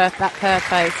 That Perth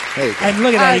place. There you go. And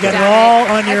look at that. Oh, You got it damn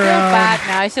all on your I feel own. bad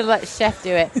now. I should have let Chef do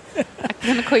it. I'm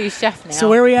going to call you Chef now. So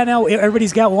where are we at now?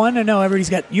 Everybody's got one? Or no, everybody's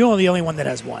got... You're the only one that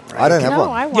has one, right? I don't have No, one.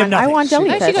 I have want nothing.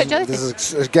 jellyfish. Oh, she got jellyfish.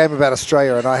 This is a game about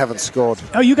Australia, and I haven't scored.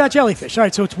 Oh, you got jellyfish. All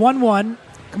right, so it's 1-1.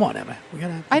 Come on, Emma. We got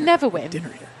to I never win. dinner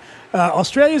here.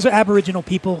 Australia's Aboriginal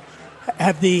people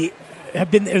have been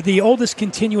the oldest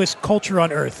continuous culture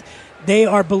on Earth. They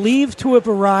are believed to have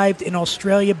arrived in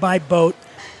Australia by boat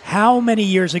how many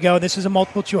years ago? This is a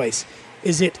multiple choice.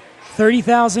 Is it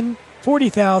 30,000,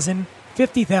 40,000,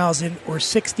 50,000, or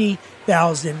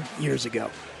 60,000 years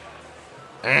ago?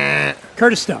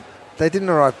 Curtis Stone. They didn't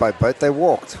arrive by boat. They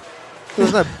walked. There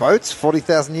was no boats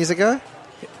 40,000 years ago.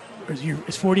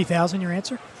 Is 40,000 your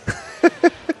answer?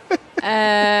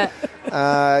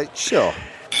 Sure.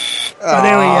 Oh,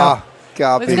 there we go.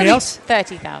 Garbage. Was it Anybody else?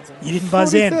 30,000. You didn't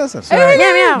buzz in. 40,000. Sorry.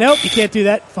 Meow, meow. Nope, you can't do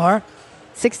that. Far.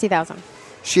 60,000.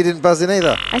 She didn't buzz in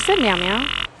either. I said meow meow.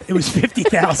 It was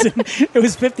 50,000. It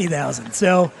was 50,000.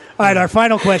 So, all right, our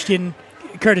final question.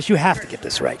 Curtis, you have to get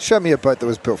this right. Show me a boat that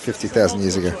was built 50,000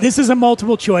 years ago. This is a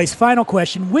multiple choice. Final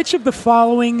question. Which of the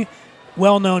following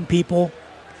well-known people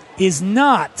is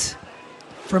not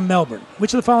from Melbourne?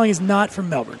 Which of the following is not from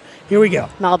Melbourne? Here we go.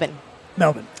 Melbourne.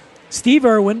 Melbourne. Steve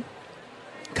Irwin,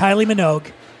 Kylie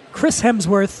Minogue, Chris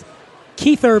Hemsworth,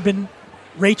 Keith Urban,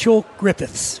 Rachel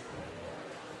Griffiths.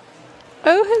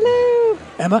 Oh, hello.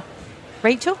 Emma?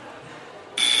 Rachel?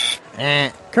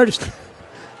 Curtis?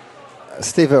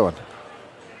 Steve Irwin.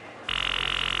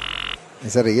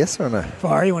 Is that a yes or a no?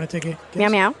 Fahar, you want to take a guess? Meow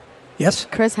meow. Yes.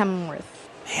 Chris Hemsworth.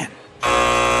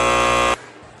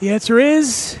 The answer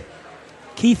is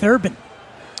Keith Urban.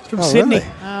 From Oh, Sydney. really?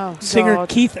 Oh, Singer God.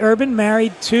 Keith Urban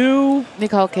married to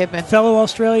Nicole Kidman. fellow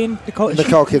Australian Nicole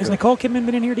Kidman. Has Nicole Kidman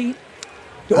been in here to eat?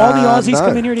 Do all the Aussies no.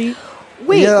 come in here to eat?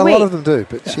 Wait, yeah, a wait. lot of them do,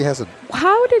 but she hasn't.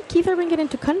 How did Keith Urban get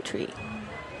into country?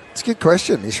 It's a good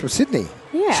question. He's from Sydney.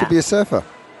 Yeah. Should be a surfer.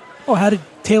 Oh, how did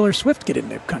Taylor Swift get in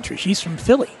the country? She's from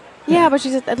Philly. Yeah, but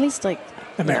she's at least like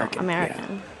American.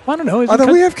 American. I don't know. Is I it know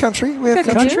coun- we have country. We have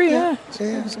country, yeah.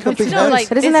 Yeah, It's big not nose. like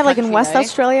But isn't this that like in country, West though.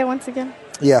 Australia once again?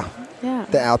 Yeah, Yeah.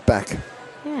 the outback.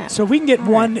 Yeah. So if we can get All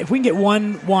one. If we can get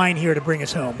one wine here to bring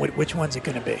us home, which one's it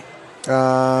going to be?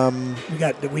 We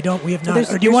got. We don't. We have not.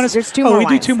 There's- Or do you want us? there's two oh, more we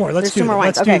wines. do two more. Let's There's do two more them.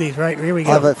 wines. Let's Okay. do these. Right here we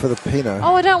I go. vote for the Pinot.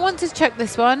 Oh, I don't want to check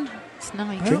this one. It's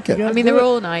nice. Drink it. I mean, they're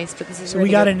all nice, but this is So really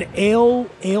we got good. an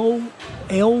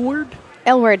Aylward.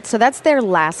 Elward, so that's their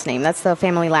last name. That's the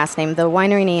family last name. The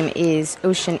winery name is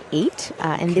Ocean 8,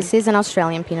 and this is an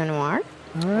Australian Pinot Noir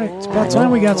All right. It's about time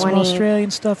we got some 20.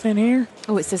 Australian stuff in here.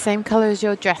 Oh, it's the same colour as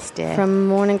your dress, dear. from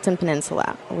Mornington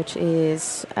Peninsula, which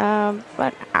is about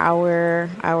an hour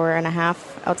and a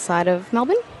half outside of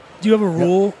Melbourne. Do you have a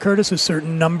rule, Curtis, a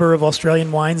certain number of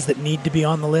Australian wines that need to be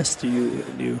on the list? Do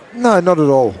you? No, not at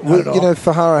all. Not at all. You know,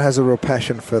 Fahara has a real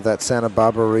passion for that Santa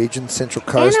Barbara region, Central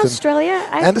Coast, And Australia.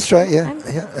 and Australia,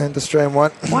 and Australian wine.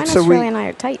 Wine So Australia and I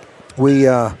are tight.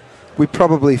 we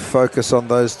probably focus on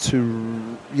those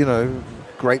two,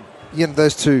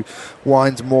 those two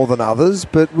wines more than others.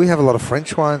 But we have a lot of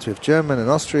French wines. We have German and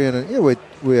Austrian, and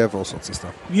we have all sorts of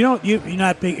stuff. You're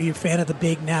not big. Are you a fan of the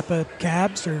big Napa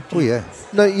cabs, or? Oh yeah.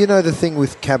 No, you know the thing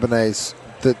with Cabernets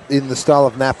that in the style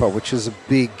of Napa, which is a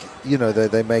big,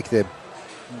 they make their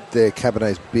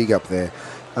Cabernets big up there.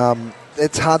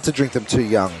 It's hard to drink them too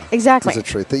young. Exactly. Is the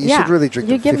truth. That you should really drink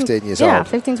them 15 years yeah, old.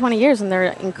 15, 20 years, and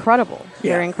they're incredible.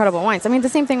 Yeah. They're incredible wines. I mean, the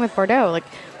same thing with Bordeaux. Like,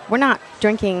 we're not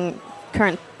drinking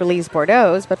current release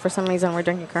Bordeaux's, but for some reason we're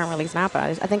drinking current release Napa.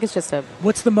 I think it's just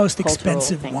What's the most cultural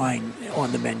expensive thing. wine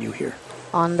on the menu here?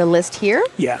 on the list here.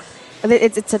 Yeah.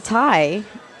 It's a tie,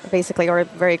 basically, or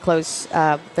very close.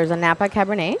 There's a Napa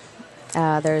Cabernet.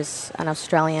 There's an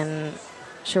Australian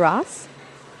Shiraz.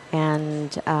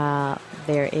 And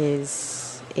there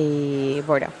is a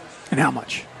Bordeaux. And how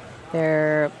much?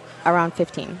 They're around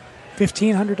 15.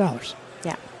 $1,500.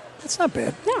 Yeah. That's not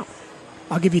bad. No.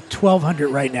 I'll give you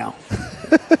 $1,200 right now,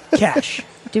 cash.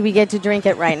 Do we get to drink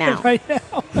it right now? Right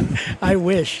now. I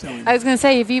wish. I was going to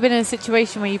say, have you been in a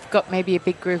situation where you've got maybe a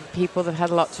big group of people that have had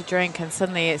a lot to drink and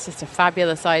suddenly it's just a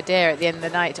fabulous idea at the end of the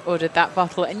night to order that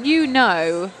bottle and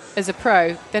as a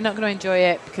pro, they're not going to enjoy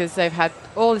it because they've had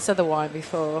all this other wine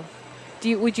before.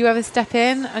 Would you ever step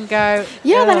in and go...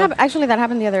 Yeah, that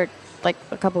happened the other, like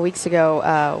a couple weeks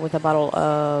ago with a bottle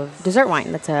of dessert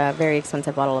wine. That's a very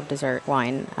expensive bottle of dessert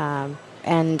wine.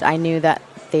 And I knew that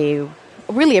they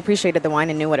really appreciated the wine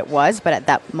and knew what it was, but at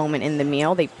that moment in the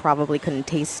meal, they probably couldn't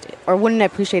taste it or wouldn't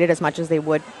appreciate it as much as they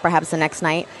would perhaps the next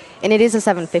night. And it is a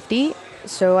 $7.50,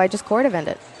 so I just cork event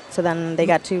it. So then they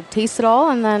got to taste it all,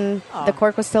 and then the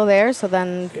cork was still there, so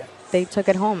then they took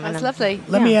it home. That's and lovely.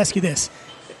 Let me ask you this.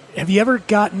 Have you ever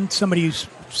gotten somebody who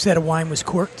said a wine was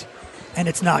corked and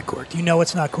it's not corked? You know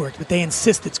it's not corked, but they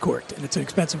insist it's corked and it's an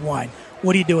expensive wine.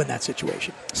 What do you do in that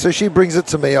situation? So she brings it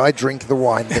to me. I drink the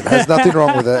wine. It has nothing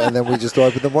wrong with it, and then we just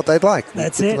open them what they'd like.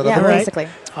 That's Give it. them Yeah, another- All right. basically.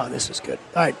 Oh, this is good.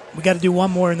 All right, we got to do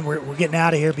one more, and then we're getting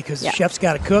out of here because Yeah. the chef's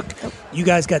got it cooked. You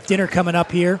guys got dinner coming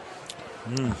up here.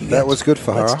 That was good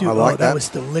for her. Let's do, I like that. that. was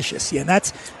delicious. Yeah, and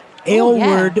that's Oh, yeah.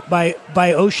 Aylward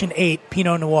by Ocean 8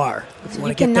 Pinot Noir. If you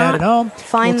want to get that at home,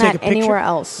 find we'll take that a picture. anywhere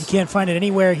else. You can't find it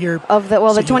anywhere here. Of the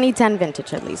So the you- 2010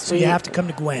 vintage at least. So you have to come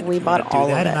to Gwen. We if you wanna bought do all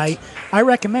that, of it. and I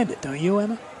recommend it. Don't you,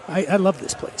 Emma? I love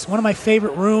this place. One of my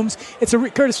favorite rooms. It's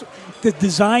Curtis. The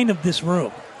design of this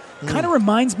room kind of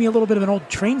reminds me a little bit of an old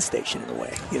train station in a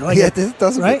way. You know, like Yeah, it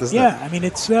does a bit, right? doesn't yeah, it? I mean,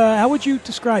 it's. How would you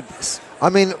describe this? I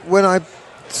mean, when I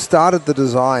started the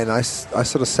design, I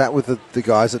sort of sat with the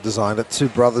guys that designed it, two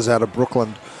brothers out of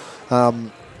Brooklyn,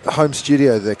 Home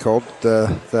Studio they're called,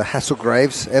 the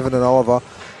Hasselgraves, Evan and Oliver.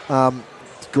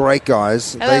 Great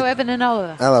guys. Hello, Evan and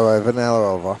Oliver. Hello, Evan. Hello,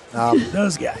 Oliver.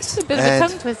 Those guys. It's a bit of a And-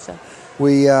 tongue twister.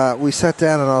 We sat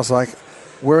down and I was like,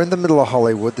 we're in the middle of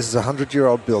Hollywood. This is a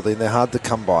 100-year-old building. They're hard to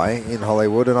come by in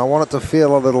Hollywood, and I want it to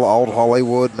feel a little old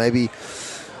Hollywood, maybe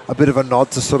a bit of a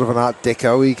nod to sort of an Art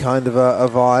Deco-y kind of a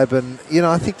vibe. And,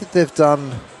 I think that they've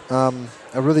done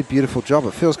a really beautiful job.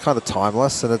 It feels kind of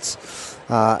timeless, and it's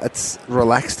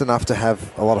relaxed enough to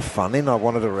have a lot of fun in. I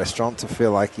wanted a restaurant to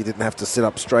feel like you didn't have to sit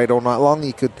up straight all night long.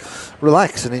 You could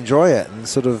relax and enjoy it and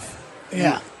sort of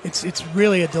Yeah, it's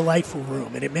really a delightful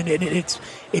room, and it's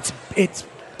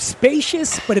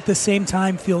spacious, but at the same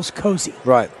time feels cozy.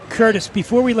 Right. Curtis,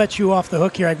 before we let you off the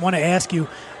hook here, I want to ask you,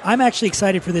 I'm actually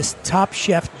excited for this Top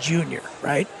Chef Junior,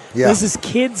 right? Yeah. This is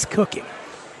kids cooking.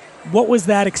 What was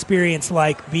that experience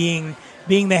like being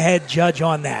the head judge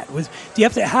on that?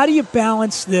 How do you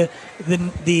balance the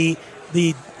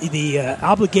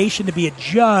obligation to be a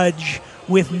judge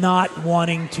with not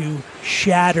wanting to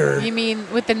shatter? You mean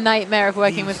with the nightmare of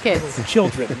working with kids?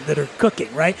 Children that are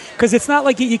cooking, right? Because it's not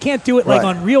like you can't do it like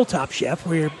on Real Top Chef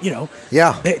where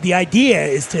the idea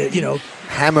is to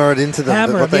hammer it into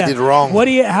them what they did wrong.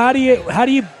 How do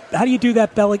you do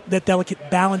that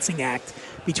delicate balancing act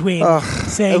between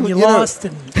saying you lost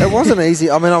and it wasn't easy.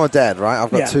 I mean, I'm a dad, right?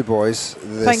 I've got two boys.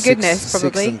 Thank goodness,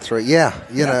 probably. 6 and 3. Yeah,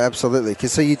 you know, absolutely.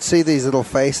 So you'd see these little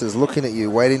faces looking at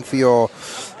you, waiting for your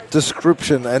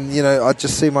description, and I'd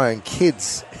just see my own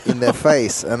kids in their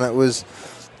face, and it was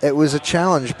a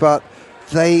challenge. But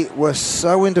they were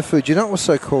so into food. You know what was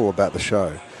so cool about the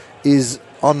show is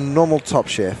on normal Top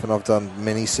Chef, and I've done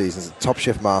many seasons, Top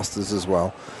Chef Masters as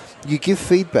well. You give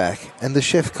feedback, and the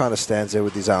chef kind of stands there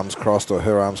with his arms crossed or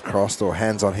her arms crossed or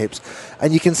hands on hips,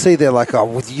 and you can see they're like, oh,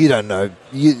 well, you don't know,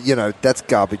 you know, that's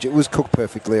garbage. It was cooked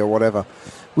perfectly or whatever.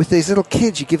 With these little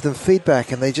kids, you give them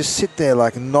feedback, and they just sit there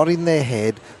like nodding their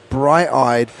head,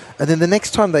 bright-eyed, and then the next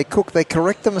time they cook, they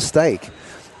correct the mistake.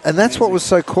 And that's what was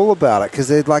so cool about it, because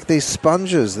they're like these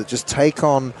sponges that just take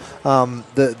on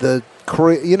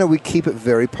we keep it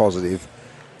very positive,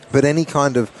 but any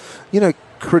kind of,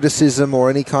 criticism or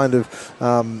any kind of,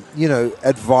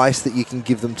 advice that you can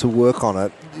give them to work on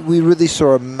it, we really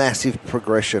saw a massive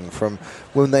progression from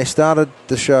when they started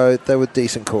the show, they were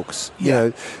decent cooks.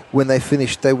 When they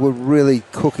finished, they were really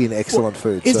cooking excellent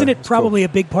food. Isn't it probably a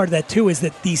big part of that, too, is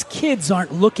that these kids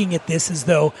aren't looking at this as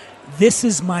though this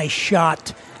is my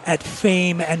shot at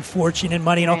fame and fortune and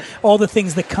money and all the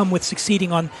things that come with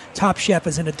succeeding on Top Chef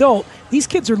as an adult. These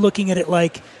kids are looking at it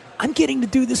like, I'm getting to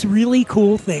do this really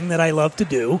cool thing that I love to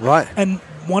do. Right. And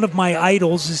one of my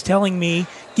idols is telling me,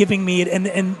 giving me it,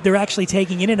 and they're actually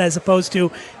taking it in, as opposed to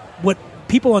what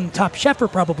people on Top Chef are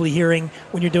probably hearing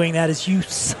when you're doing that is, you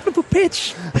son of a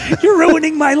bitch, you're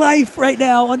ruining my life right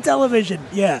now on television.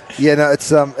 Yeah. Yeah, no,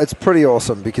 it's pretty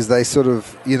awesome because they sort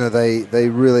of, they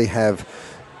really have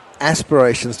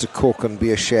aspirations to cook and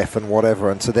be a chef and whatever,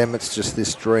 and to them it's just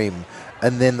this dream.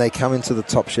 And then they come into the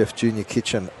Top Chef Junior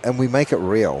kitchen and we make it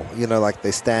real. Like they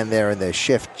stand there in their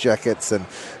chef jackets and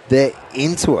they're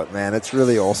into it, man. It's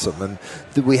really awesome. And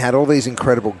we had all these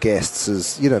incredible guests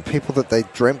as, people that they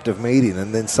dreamt of meeting,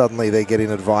 and then suddenly they're getting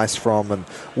advice from and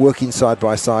working side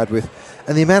by side with.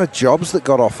 And the amount of jobs that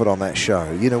got offered on that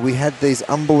show. We had these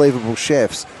unbelievable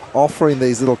chefs offering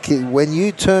these little kids, when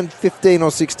you turn 15 or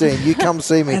 16, you come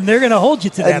see me. And they're going to hold you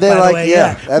to that, and they're by like, the way. Yeah,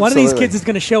 absolutely. One of these kids is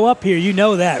going to show up here. You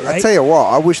know that, right? I tell you what,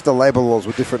 I wish the labor laws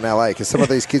were different in LA, because some of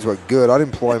these kids were good. I'd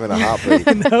employ them in a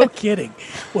heartbeat. No kidding.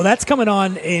 Well, that's coming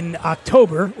on in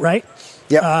October, right?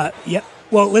 Yep. Yep.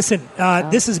 Well, listen,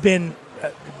 this has been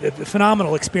a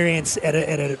phenomenal experience at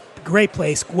a great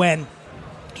place, Gwen,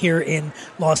 here in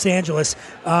Los Angeles.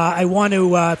 I want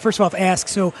to, first of all, ask,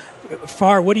 so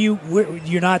Far,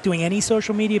 you're not doing any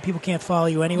social media? People can't follow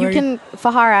you anywhere? You can,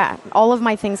 Fahara, all of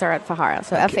my things are at Fahara,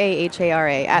 so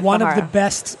Fahara at One Fahara. of the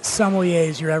best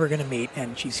sommeliers you're ever going to meet,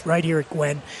 and she's right here at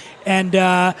Gwen. And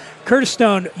Curtis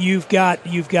Stone, you've got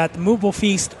the Movable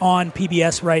Feast on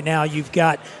PBS right now. You've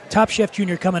got Top Chef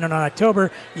Junior coming in October.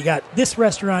 You got this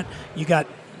restaurant. You got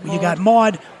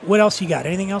Maud. What else you got?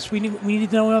 Anything else we need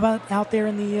to know about out there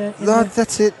in the? No,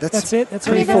 that's it. That's it. That's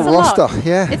pretty it. full roster.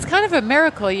 Yeah. It's kind of a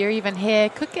miracle you're even here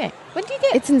cooking. When do you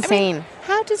get? It's insane. I mean,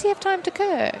 how does he have time to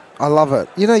cook? I love it.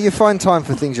 You find time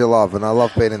for things you love, and I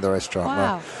love being in the restaurant.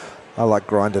 Wow. I like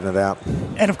grinding it out.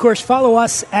 And of course, follow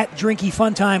us at Drinky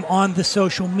Fun Time on the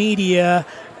social media.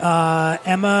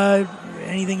 Emma,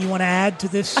 anything you want to add to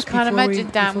this? I can't imagine,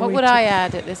 Dan. What would I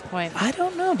add at this point? I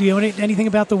don't know. Do you have anything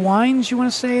about the wines you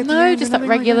want to say? At the No, end? just that Anything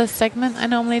regular like segment I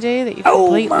normally do that you've Oh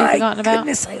completely my forgotten about.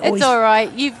 goodness, I It's always- all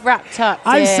right. You've wrapped up.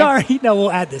 I'm dear. sorry. No,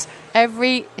 we'll add this.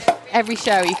 Every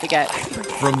show you forget.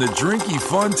 From the Drinky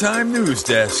Fun Time News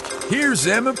Desk, here's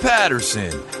Emma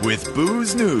Patterson with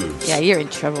Booze News. Yeah, you're in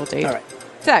trouble, dude. All right.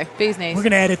 So, booze news. We're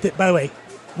going to edit it. By the way,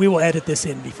 we will edit this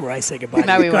in before I say goodbye.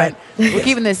 No, we Go won't. ahead. We're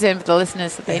keeping this in for the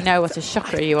listeners so they know what a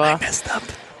shocker you I are. messed up.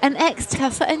 An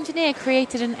ex-Tesla engineer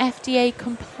created an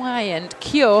FDA-compliant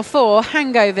cure for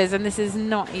hangovers, and this is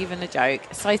not even a joke.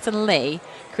 Sison Lee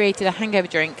created a hangover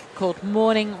drink called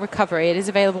Morning Recovery. It is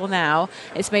available now.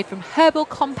 It's made from herbal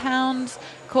compounds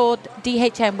called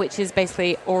DHM, which is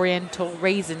basically Oriental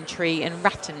raisin tree and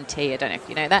rattan tea. I don't know if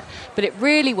you know that, but it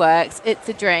really works. It's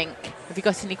a drink. Have you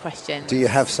got any questions? Do you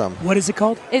have some? What is it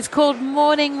called? It's called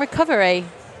Morning Recovery.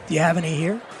 Do you have any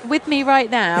here? With me right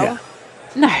now? Yeah.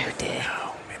 No, dear.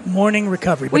 Morning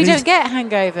Recovery. We don't get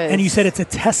hangovers. And you said it's a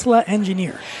Tesla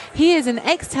engineer. He is an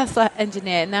ex-Tesla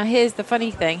engineer. Now, here's the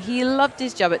funny thing. He loved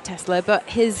his job at Tesla, but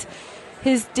his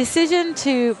decision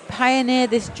to pioneer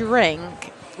this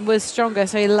drink was stronger,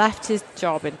 so he left his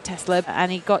job in Tesla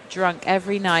and he got drunk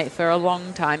every night for a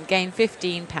long time, gained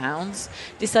 15 pounds,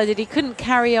 decided he couldn't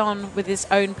carry on with his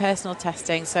own personal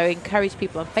testing, so he encouraged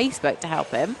people on Facebook to help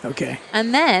him. Okay.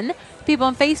 And then people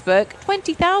on Facebook,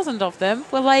 20,000 of them,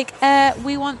 were like,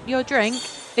 we want your drink.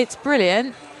 It's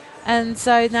brilliant. And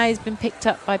so now he's been picked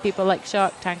up by people like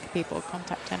Shark Tank. People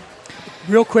contact him.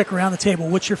 Real quick around the table,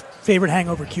 what's your favorite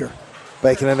hangover cure?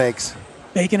 Bacon and eggs.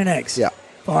 Bacon and eggs. Yeah.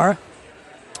 Farah?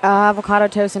 Avocado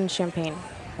toast and champagne.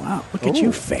 Wow, look at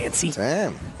you, fancy.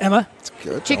 Damn. Emma? It's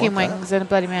good. Chicken I like that. wings and a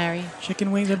Bloody Mary.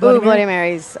 Chicken wings and Ooh, Bloody Bloody Mary?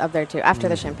 Mary's up there too, after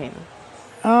the champagne.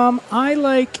 I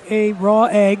like a raw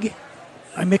egg.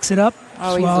 I mix it up,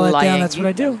 Oh, he's swallow it lying. down. That's You what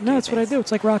I do. don't No, do that's what I this. do.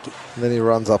 It's like Rocky. And then he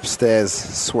runs upstairs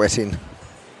sweating.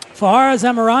 Farah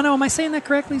Zamorano, am I saying that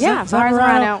correctly? Yeah, Farah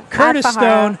Zamorano. Curtis At Farah.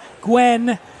 Stone,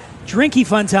 Gwen, Drinky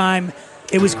Fun Time.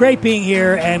 It was great being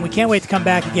here, and we can't wait to come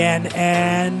back again.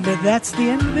 And that's the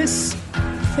end of this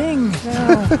thing.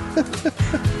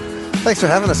 Thanks for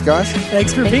having us, guys.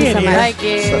 Thanks for Thank you being so here. much. Thank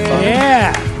you. So fun.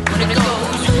 Yeah.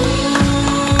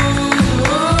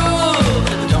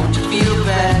 Don't you feel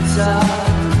better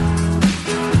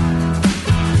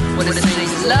when it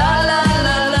sings la la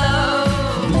la la?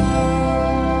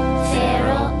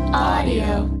 Feral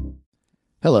Audio.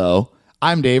 Hello,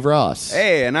 I'm Dave Ross.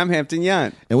 Hey, and I'm Hampton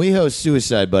Yount. And we host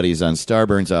Suicide Buddies on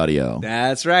Starburns Audio.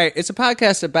 That's right. It's a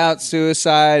podcast about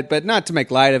suicide, but not to make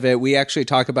light of it. We actually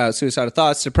talk about suicidal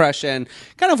thoughts, depression,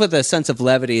 kind of with a sense of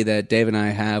levity that Dave and I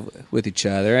have with each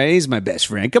other. He's my best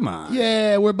friend. Come on.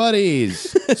 Yeah, we're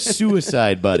buddies.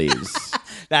 Suicide Buddies.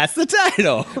 That's the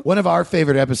title. One of our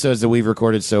favorite episodes that we've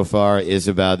recorded so far is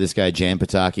about this guy, Jan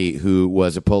Pataki, who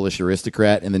was a Polish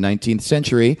aristocrat in the 19th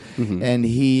century. Mm-hmm. And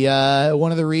he,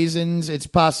 one of the reasons it's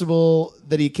possible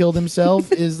that he killed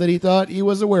himself is that he thought he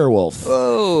was a werewolf.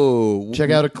 Oh.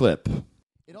 Check out a clip.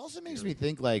 It also makes me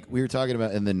think, like, we were talking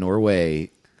about in the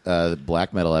Norway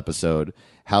black metal episode,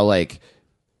 how, like,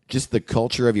 just the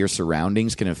culture of your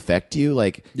surroundings can affect you.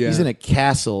 Like, he's in a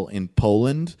castle in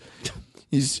Poland.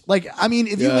 He's like, I mean,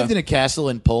 if you lived in a castle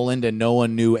in Poland and no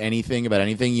one knew anything about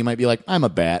anything, you might be like, I'm a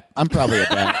bat. I'm probably a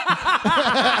bat.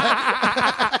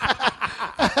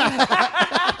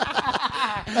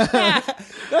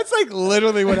 That's like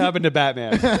literally what happened to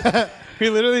Batman. He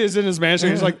literally is in his mansion.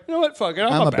 He's like, you know what? Fuck it.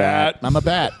 I'm a bat. I'm a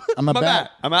bat. I'm a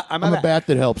bat. I'm a bat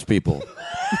that helps people.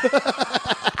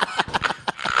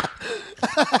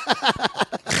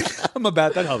 I'm a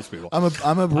bat that helps people. I'm a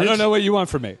rich, I don't know what you want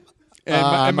from me.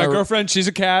 And my girlfriend, she's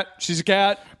a cat. She's a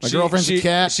cat. My girlfriend's a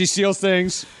cat. She steals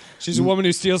things. She's a woman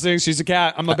who steals things. She's a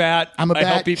cat. I'm a bat. I'm a bat. I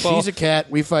help people. She's a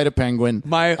cat. We fight a penguin.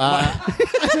 My